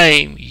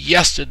same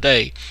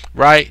yesterday,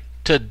 right?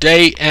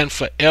 Today and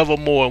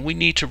forevermore. And we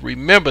need to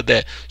remember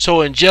that.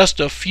 So in just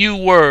a few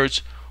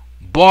words,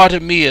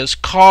 Bartimaeus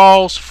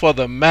calls for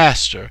the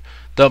Master,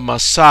 the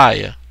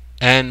Messiah,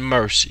 and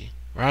mercy,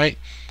 right?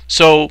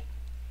 So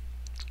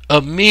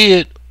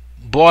amid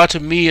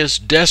Bartimaeus'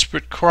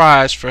 desperate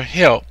cries for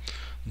help,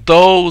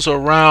 those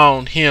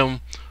around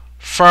him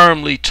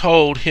firmly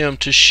told him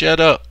to shut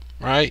up,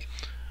 right?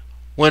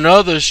 When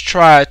others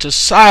tried to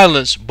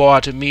silence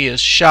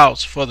Bartimaeus'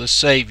 shouts for the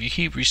Savior,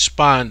 he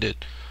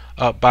responded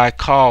by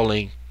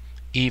calling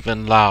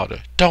even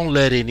louder. Don't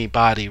let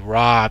anybody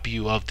rob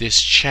you of this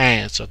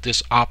chance, of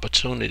this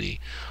opportunity.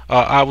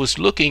 I was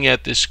looking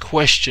at this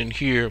question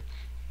here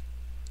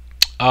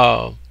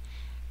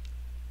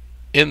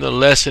in the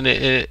lesson.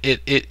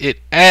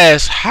 It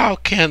asks, how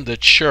can the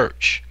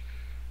church,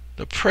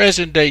 the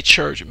present day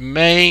church,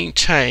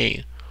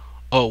 maintain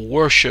a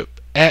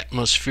worship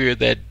atmosphere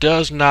that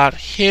does not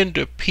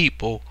hinder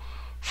people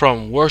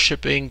from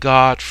worshiping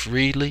God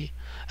freely?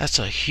 That's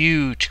a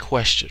huge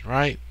question,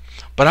 right?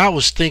 But I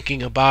was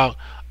thinking about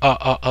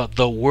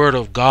the Word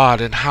of God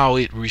and how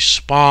it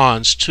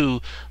responds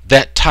to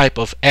that type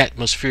of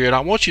atmosphere. And I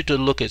want you to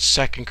look at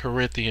 2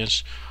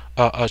 Corinthians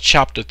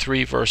chapter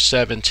 3, verse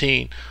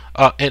 17.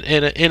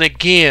 And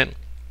again,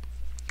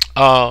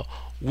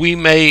 we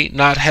may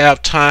not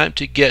have time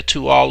to get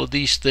to all of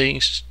these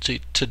things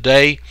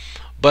today,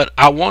 but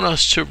I want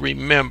us to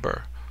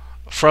remember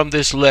from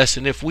this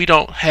lesson, if we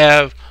don't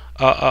have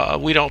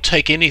we don't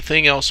take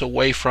anything else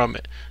away from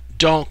it,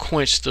 don't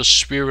quench the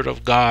Spirit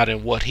of God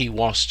and what He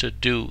wants to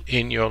do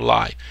in your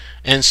life.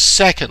 And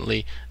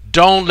secondly,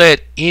 don't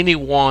let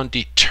anyone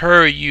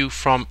deter you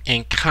from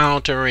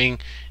encountering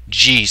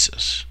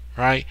Jesus,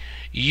 right?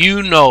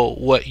 You know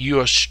what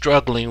you're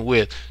struggling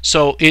with,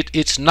 so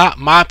it's not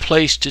my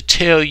place to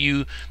tell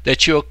you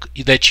that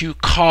you're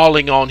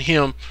calling on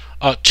Him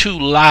too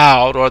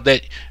loud, or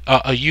that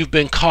you've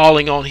been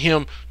calling on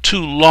Him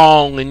too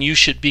long and you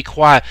should be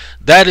quiet.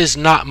 That is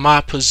not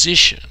my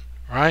position,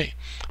 right?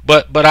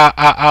 But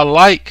I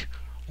like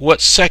what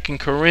 2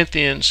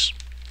 Corinthians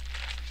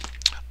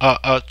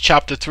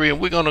chapter 3, and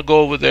we're going to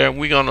go over there and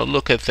we're going to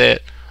look at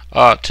that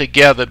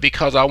together,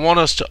 because I want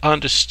us to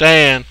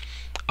understand.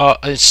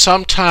 And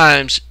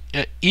sometimes,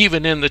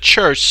 even in the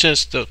church,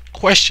 since the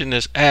question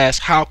is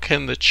asked, how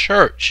can the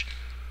church,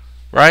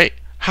 right?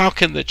 How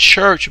can the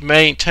church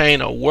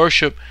maintain a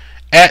worship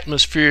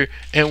atmosphere?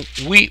 And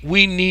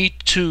we need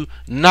to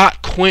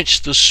not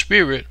quench the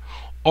Spirit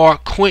or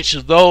quench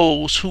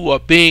those who are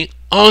being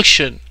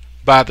unctioned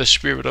by the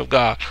Spirit of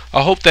God.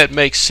 I hope that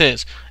makes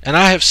sense. And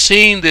I have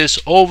seen this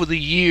over the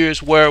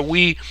years where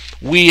we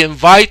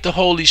invite the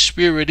Holy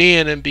Spirit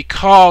in, and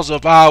because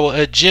of our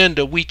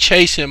agenda, we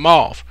chase him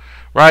off,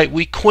 right?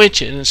 We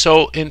quench it.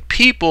 And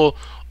people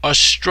are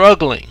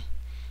struggling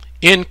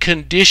in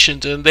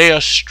conditions, and they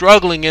are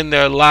struggling in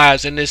their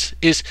lives, and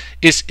it's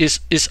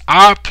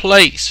our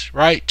place,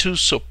 right, to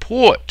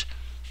support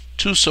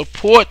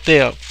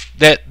them,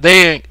 that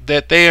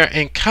their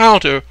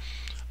encounter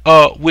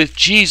with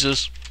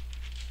Jesus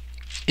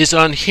is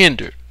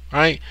unhindered,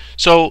 right?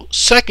 So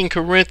 2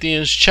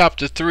 Corinthians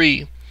chapter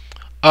 3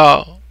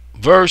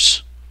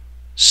 verse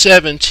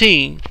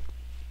 17,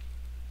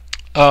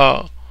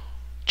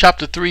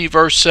 chapter 3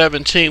 verse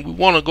 17, we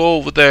want to go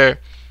over there,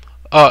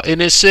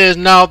 and it says,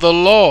 now the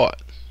Lord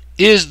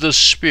is the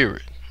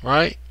Spirit,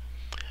 right?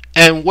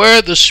 And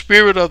where the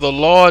Spirit of the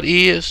Lord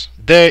is,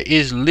 there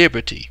is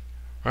liberty,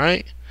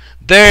 right?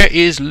 There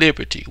is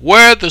liberty.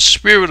 Where the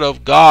Spirit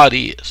of God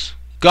is,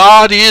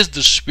 God is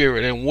the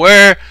Spirit, and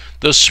where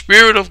the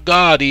Spirit of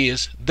God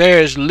is,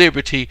 there is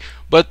liberty.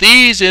 But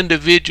these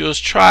individuals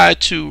tried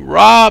to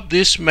rob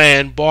this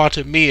man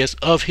Bartimaeus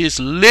of his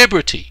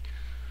liberty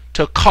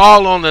to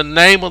call on the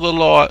name of the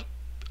Lord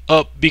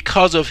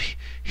because of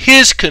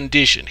his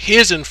condition,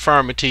 his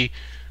infirmity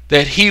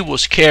that he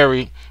was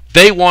carrying.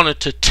 They wanted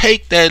to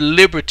take that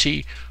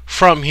liberty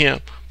from him,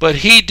 but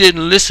he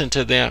didn't listen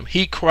to them.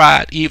 He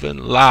cried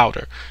even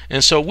louder.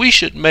 And so we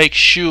should make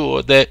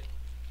sure that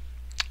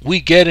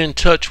we get in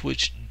touch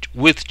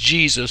with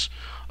Jesus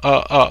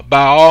by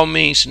all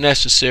means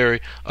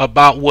necessary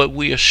about what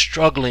we are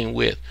struggling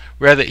with,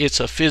 whether it's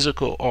a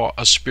physical or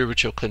a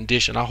spiritual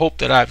condition. I hope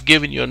that I've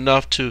given you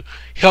enough to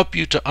help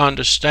you to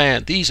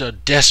understand these are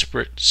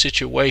desperate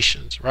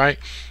situations, right?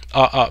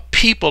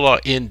 People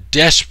are in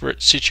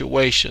desperate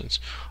situations,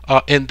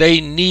 and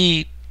they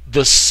need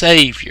the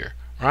Savior,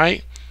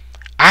 right?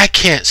 I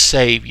can't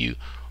save you,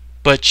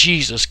 but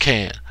Jesus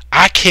can.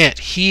 I can't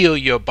heal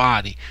your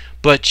body,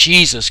 but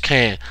Jesus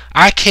can.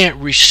 I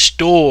can't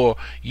restore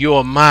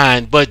your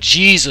mind, but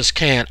Jesus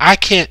can. I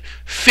can't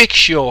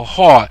fix your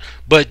heart,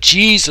 but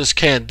Jesus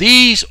can.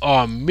 These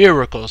are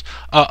miracles.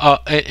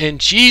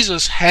 And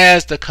Jesus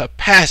has the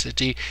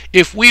capacity.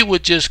 If we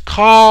would just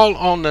call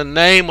on the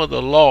name of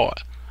the Lord,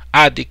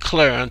 I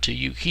declare unto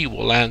you, he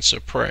will answer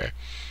prayer.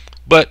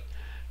 But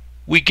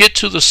we get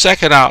to the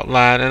second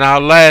outline, and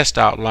our last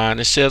outline.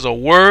 It says a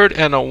word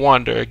and a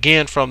wonder,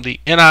 again from the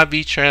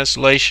NIV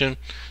translation,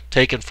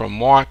 taken from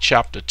Mark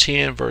chapter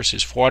 10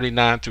 verses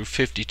 49 through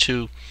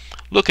 52.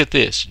 Look at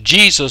this.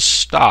 Jesus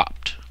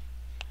stopped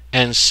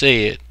and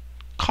said,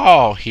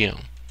 call him.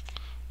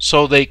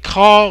 So they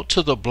called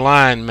to the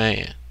blind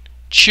man,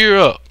 cheer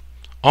up,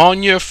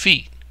 on your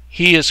feet,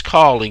 he is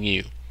calling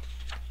you.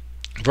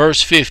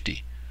 Verse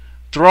 50,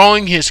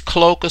 throwing his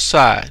cloak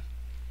aside,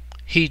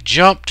 he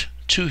jumped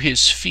to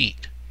his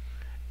feet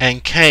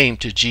and came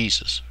to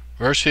Jesus.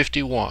 Verse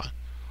 51,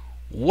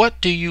 what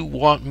do you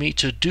want me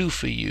to do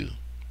for you?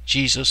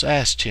 Jesus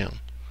asked him.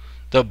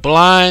 The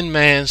blind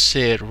man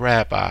said,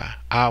 Rabbi,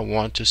 I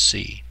want to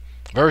see.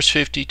 Verse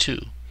 52,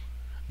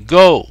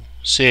 go,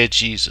 said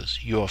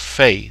Jesus, your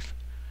faith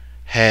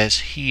has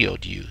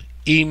healed you.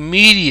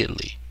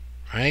 Immediately,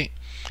 right?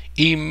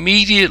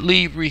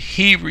 Immediately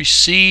he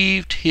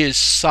received his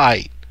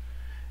sight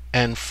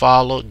and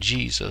followed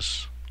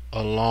Jesus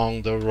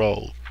along the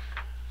road.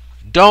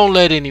 Don't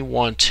let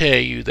anyone tell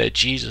you that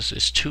Jesus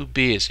is too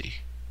busy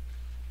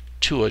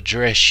to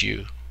address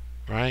you,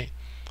 right?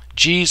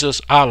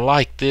 Jesus, I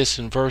like this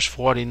in verse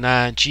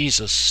 49,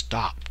 Jesus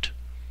stopped.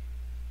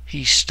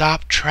 He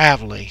stopped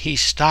traveling. He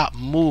stopped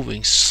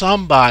moving.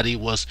 Somebody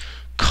was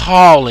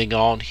calling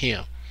on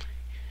him,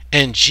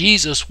 and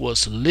Jesus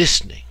was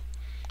listening.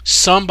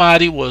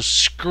 Somebody was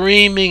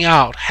screaming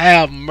out,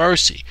 have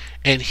mercy,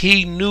 and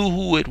he knew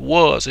who it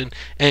was,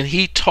 and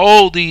he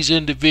told these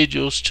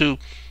individuals to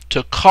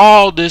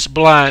call this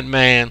blind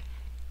man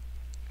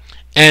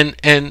and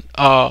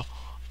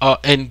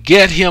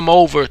get him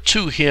over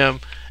to him.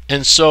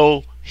 And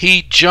so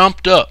he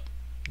jumped up.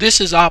 This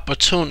is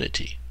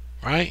opportunity,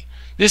 right?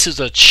 This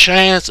is a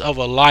chance of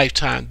a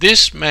lifetime.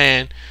 This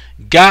man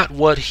got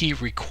what he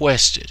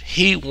requested.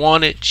 He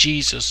wanted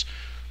Jesus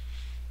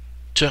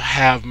to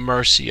have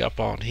mercy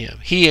upon him.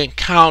 He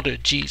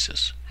encountered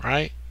Jesus,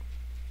 right?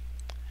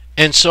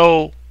 And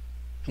so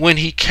when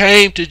he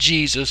came to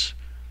Jesus,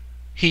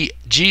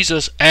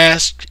 Jesus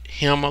asked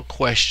him a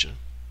question.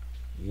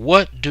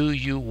 What do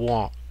you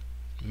want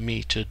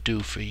me to do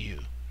for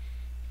you?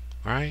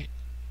 Right?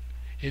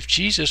 If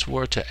Jesus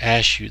were to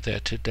ask you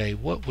that today,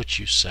 what would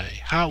you say?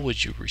 How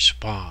would you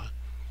respond?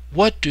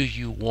 What do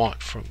you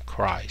want from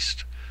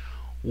Christ?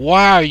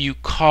 Why are you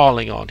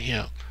calling on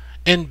him?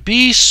 And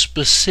be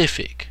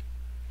specific,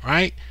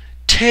 right?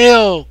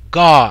 Tell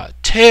God,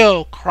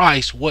 tell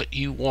Christ what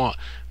you want.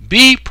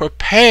 Be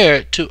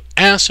prepared to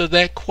answer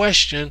that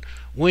question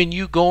when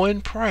you go in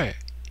prayer.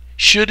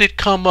 Should it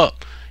come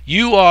up,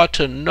 you are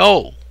to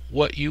know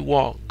what you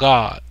want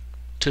God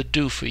to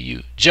do for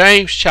you.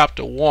 James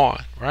chapter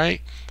 1,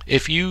 right?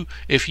 If you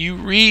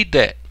read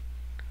that,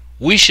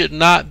 We should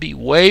not be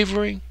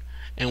wavering,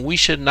 and we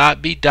should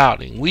not be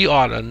doubting. We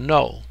ought to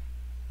know,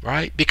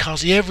 right?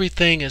 Because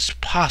everything is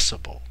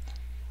possible,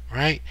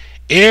 right?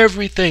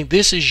 Everything.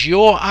 This is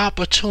your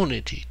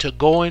opportunity to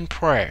go in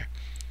prayer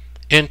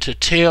and to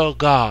tell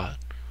God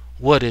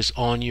what is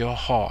on your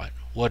heart,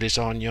 what is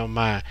on your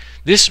mind.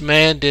 This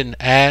man didn't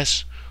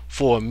ask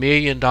for $1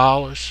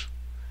 million.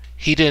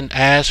 He didn't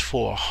ask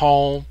for a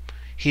home.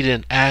 He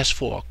didn't ask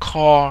for a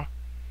car.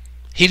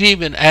 He didn't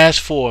even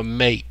ask for a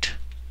mate.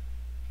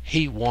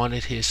 He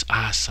wanted his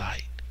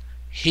eyesight.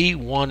 He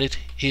wanted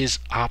his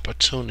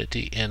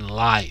opportunity in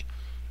life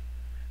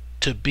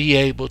to be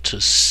able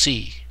to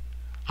see.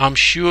 I'm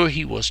sure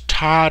he was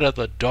tired of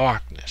the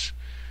darkness,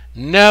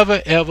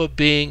 never ever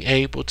being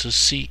able to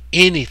see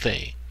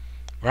anything,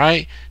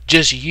 right?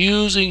 Just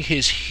using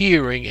his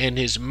hearing and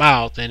his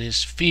mouth and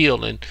his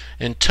feel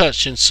and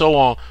touch and so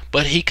on.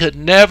 But he could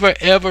never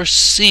ever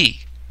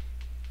see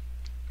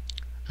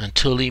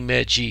until he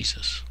met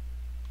Jesus,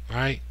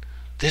 right?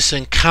 This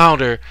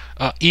encounter,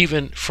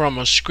 even from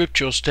a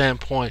scriptural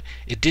standpoint,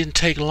 it didn't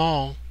take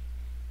long,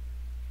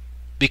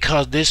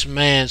 because this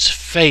man's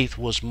faith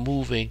was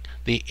moving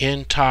the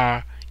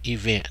entire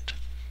event.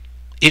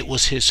 It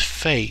was his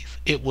faith.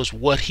 It was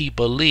what he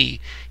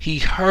believed. He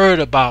heard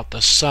about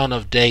the Son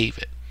of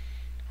David,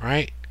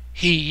 right?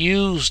 He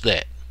used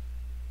that.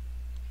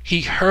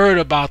 He heard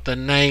about the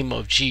name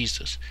of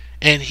Jesus,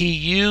 and he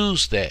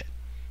used that,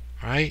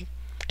 right?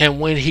 And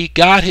when he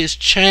got his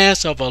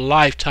chance of a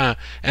lifetime,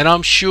 and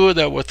I'm sure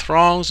there were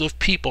throngs of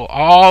people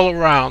all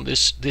around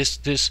this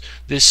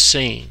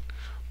scene,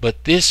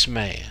 but this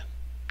man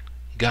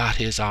got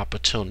his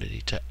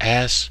opportunity to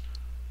ask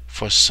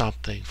for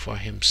something for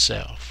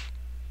himself.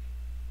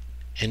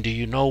 And do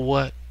you know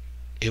what?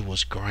 It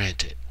was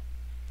granted.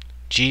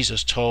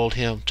 Jesus told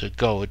him to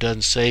go. It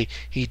doesn't say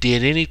he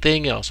did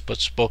anything else but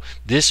spoke.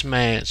 This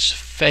man's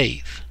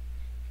faith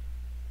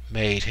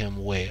made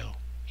him well.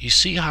 You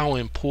see how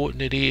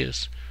important it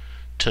is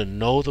to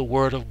know the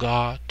Word of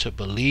God, to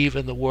believe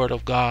in the Word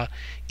of God,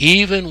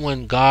 even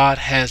when God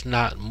has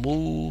not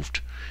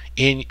moved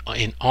in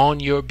on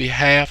your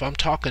behalf. I'm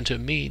talking to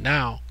me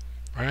now,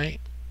 right?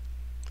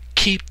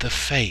 Keep the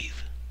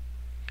faith.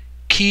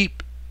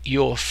 Keep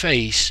your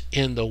faith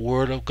in the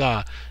Word of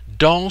God.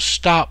 Don't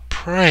stop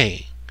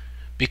praying,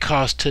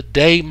 because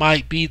today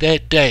might be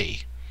that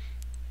day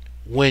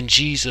when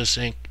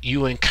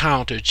you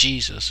encounter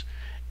Jesus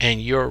and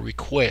your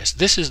request.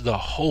 This is the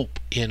hope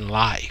in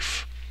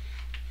life,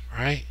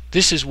 right?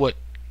 This is what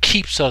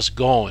keeps us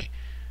going.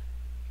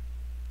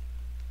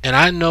 And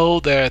I know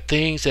there are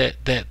things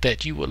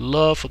that you would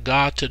love for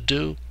God to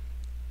do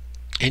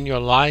in your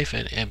life,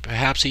 and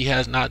perhaps he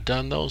has not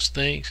done those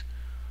things.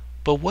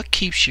 But what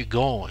keeps you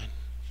going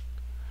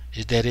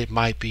is that it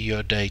might be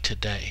your day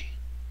today.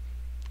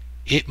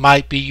 It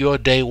might be your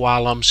day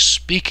while I'm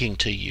speaking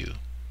to you,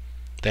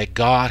 that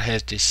God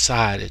has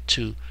decided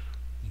to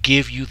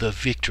give you the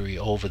victory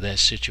over that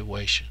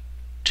situation,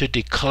 to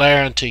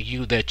declare unto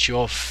you that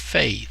your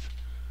faith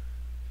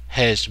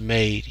has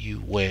made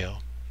you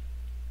well.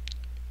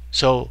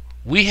 So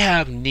we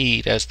have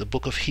need, as the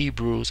book of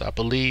Hebrews, I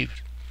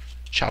believe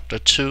chapter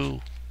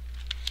 2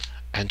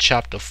 and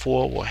chapter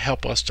 4 will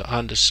help us to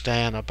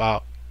understand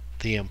about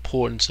the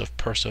importance of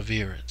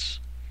perseverance,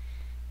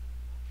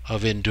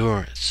 of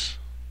endurance,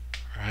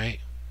 right?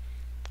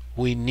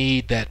 We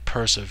need that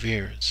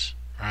perseverance,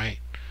 right?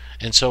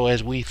 And so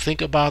as we think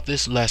about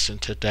this lesson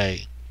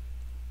today,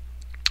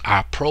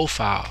 our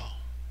profile,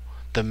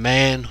 the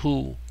man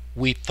who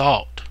we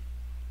thought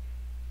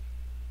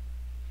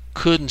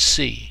couldn't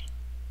see,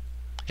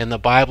 and the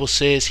Bible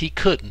says he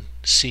couldn't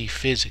see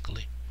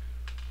physically,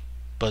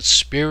 but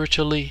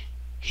spiritually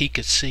he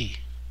could see.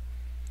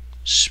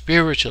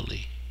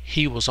 Spiritually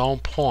he was on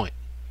point.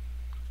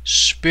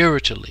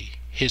 Spiritually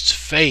his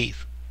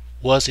faith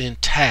was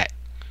intact.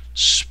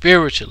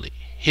 Spiritually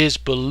his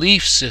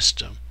belief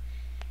system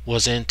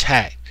was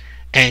intact,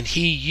 and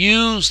he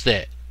used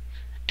that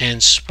in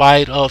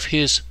spite of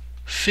his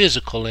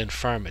physical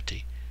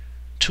infirmity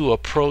to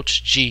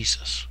approach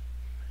Jesus.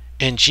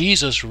 And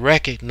Jesus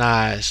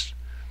recognized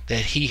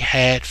that he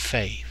had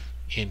faith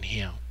in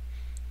him.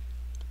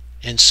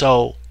 And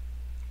so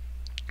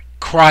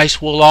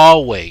Christ will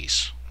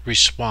always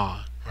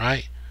respond,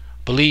 right?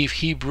 Believe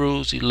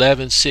Hebrews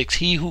 11:6.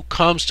 He who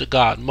comes to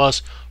God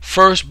must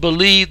first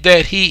believe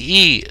that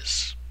he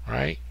is,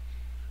 right?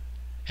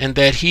 And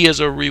that he is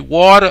a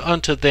rewarder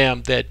unto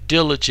them that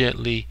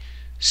diligently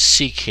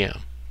seek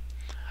him.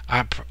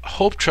 I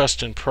hope,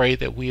 trust, and pray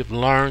that we have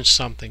learned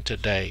something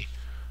today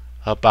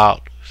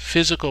about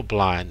physical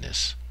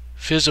blindness,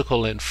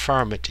 physical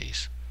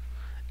infirmities,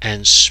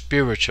 and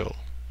spiritual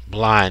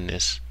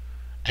blindness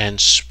and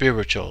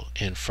spiritual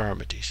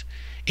infirmities.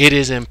 It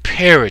is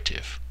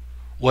imperative,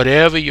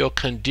 whatever your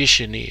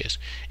condition is,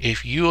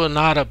 if you are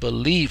not a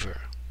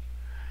believer,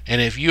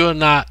 and if you're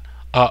not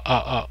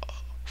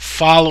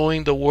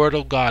following the Word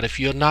of God, if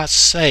you're not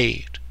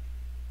saved,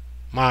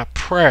 my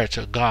prayer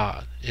to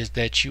God is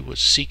that you would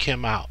seek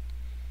him out,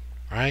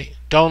 right?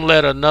 Don't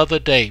let another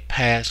day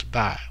pass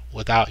by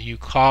without you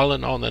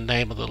calling on the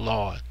name of the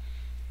Lord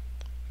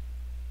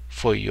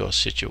for your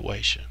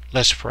situation.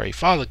 Let's pray.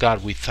 Father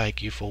God, we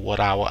thank you for what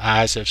our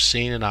eyes have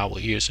seen and our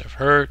ears have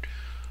heard.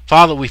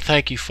 Father, we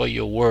thank you for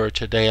your word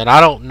today. And I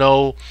don't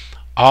know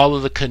all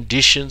of the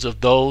conditions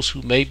of those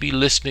who may be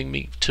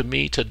listening to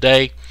me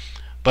today,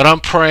 but I'm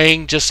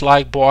praying just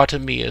like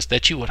Bartimaeus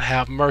that you would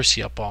have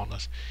mercy upon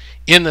us.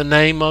 In the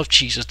name of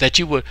Jesus, that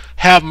you would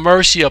have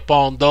mercy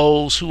upon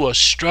those who are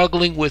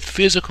struggling with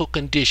physical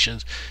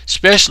conditions,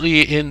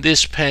 especially in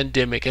this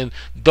pandemic, and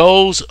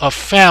those of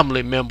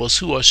family members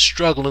who are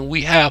struggling.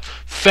 We have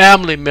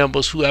family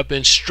members who have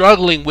been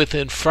struggling with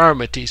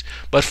infirmities.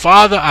 But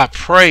Father, I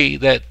pray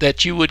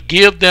that you would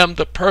give them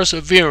the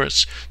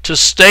perseverance to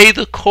stay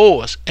the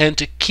course and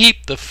to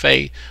keep the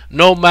faith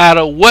no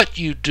matter what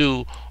you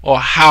do or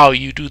how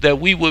you do, that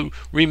we will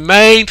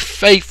remain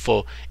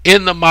faithful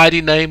in the mighty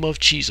name of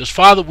Jesus.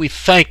 Father, we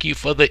thank you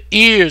for the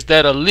ears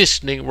that are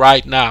listening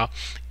right now.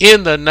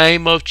 In the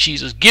name of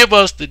Jesus, give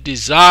us the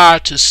desire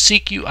to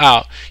seek you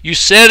out. You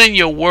said in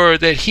your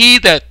word that he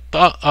that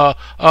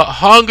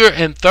hunger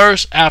and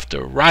thirst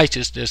after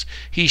righteousness,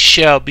 he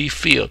shall be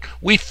filled.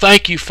 We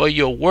thank you for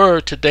your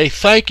word today.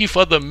 Thank you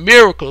for the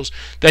miracles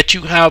that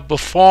you have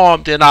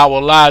performed in our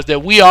lives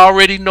that we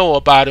already know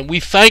about. And we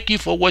thank you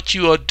for what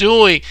you are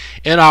doing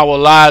in our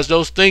lives,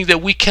 those things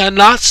that we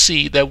cannot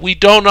see, that we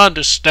don't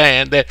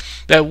understand,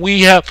 that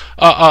we have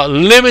a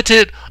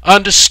limited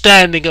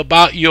understanding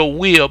about your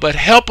will. But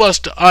help us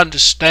to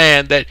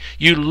understand that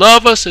you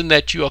love us and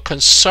that you are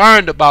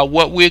concerned about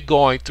what we're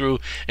going through.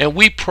 And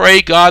we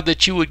pray, God,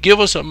 that you would give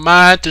us a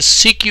mind to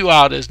seek you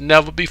out as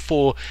never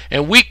before.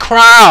 And we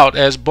cry out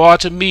as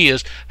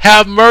Bartimaeus,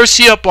 have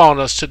mercy upon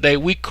us today.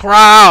 We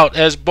cry out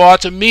as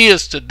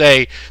Bartimaeus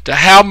today to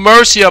have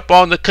mercy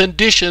upon the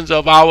conditions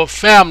of our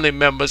family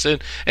members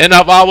and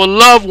of our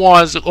loved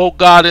ones, oh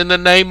God, in the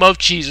name of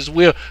Jesus.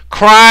 We're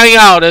crying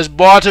out as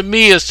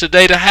Bartimaeus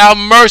today to have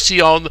mercy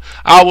on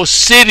our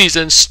cities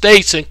and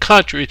states and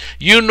countries.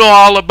 You know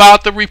all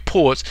about the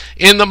reports.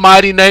 In the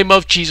mighty name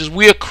of Jesus,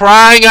 we are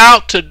crying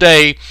out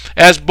today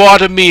as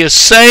Bartimaeus,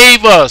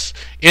 save us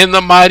in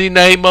the mighty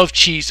name of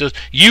Jesus.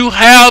 You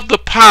have the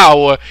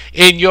power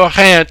in your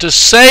hand to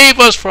save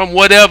us from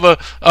whatever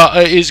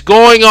is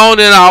going on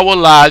in our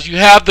lives. You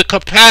have the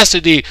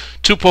capacity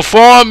to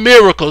perform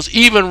miracles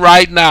even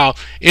right now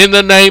in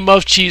the name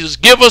of Jesus.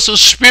 Give us a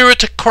spirit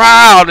to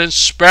cry out and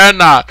spare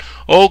not.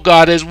 Oh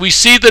God, as we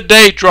see the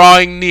day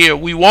drawing near,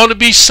 we want to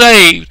be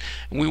saved.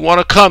 We want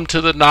to come to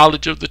the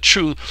knowledge of the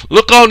truth.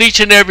 Look on each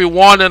and every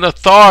one in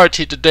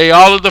authority today,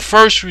 all of the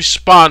first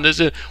responders.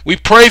 And we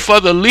pray for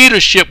the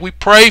leadership. We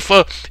pray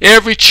for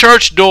every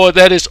church door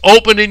that is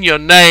open in your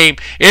name,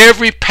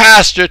 every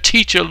pastor,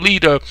 teacher,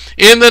 leader.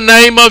 In the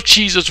name of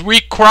Jesus,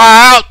 we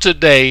cry out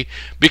today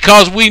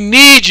because we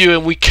need you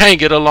and we can't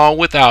get along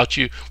without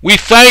you. We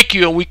thank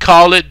you and we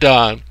call it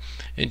done.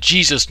 In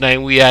Jesus'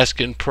 name we ask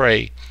and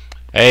pray.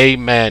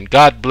 Amen.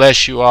 God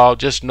bless you all.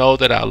 Just know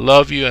that I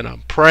love you and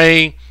I'm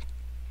praying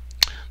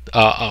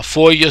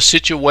for your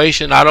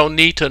situation. I don't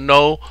need to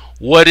know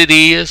what it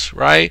is,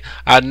 right?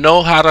 I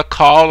know how to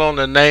call on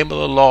the name of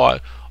the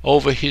Lord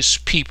over his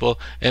people.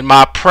 And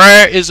my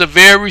prayer is a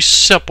very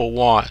simple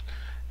one.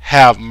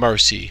 Have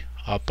mercy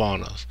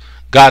upon us.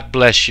 God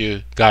bless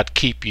you. God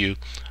keep you.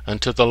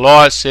 Until the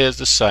Lord says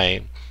the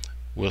same,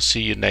 we'll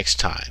see you next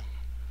time.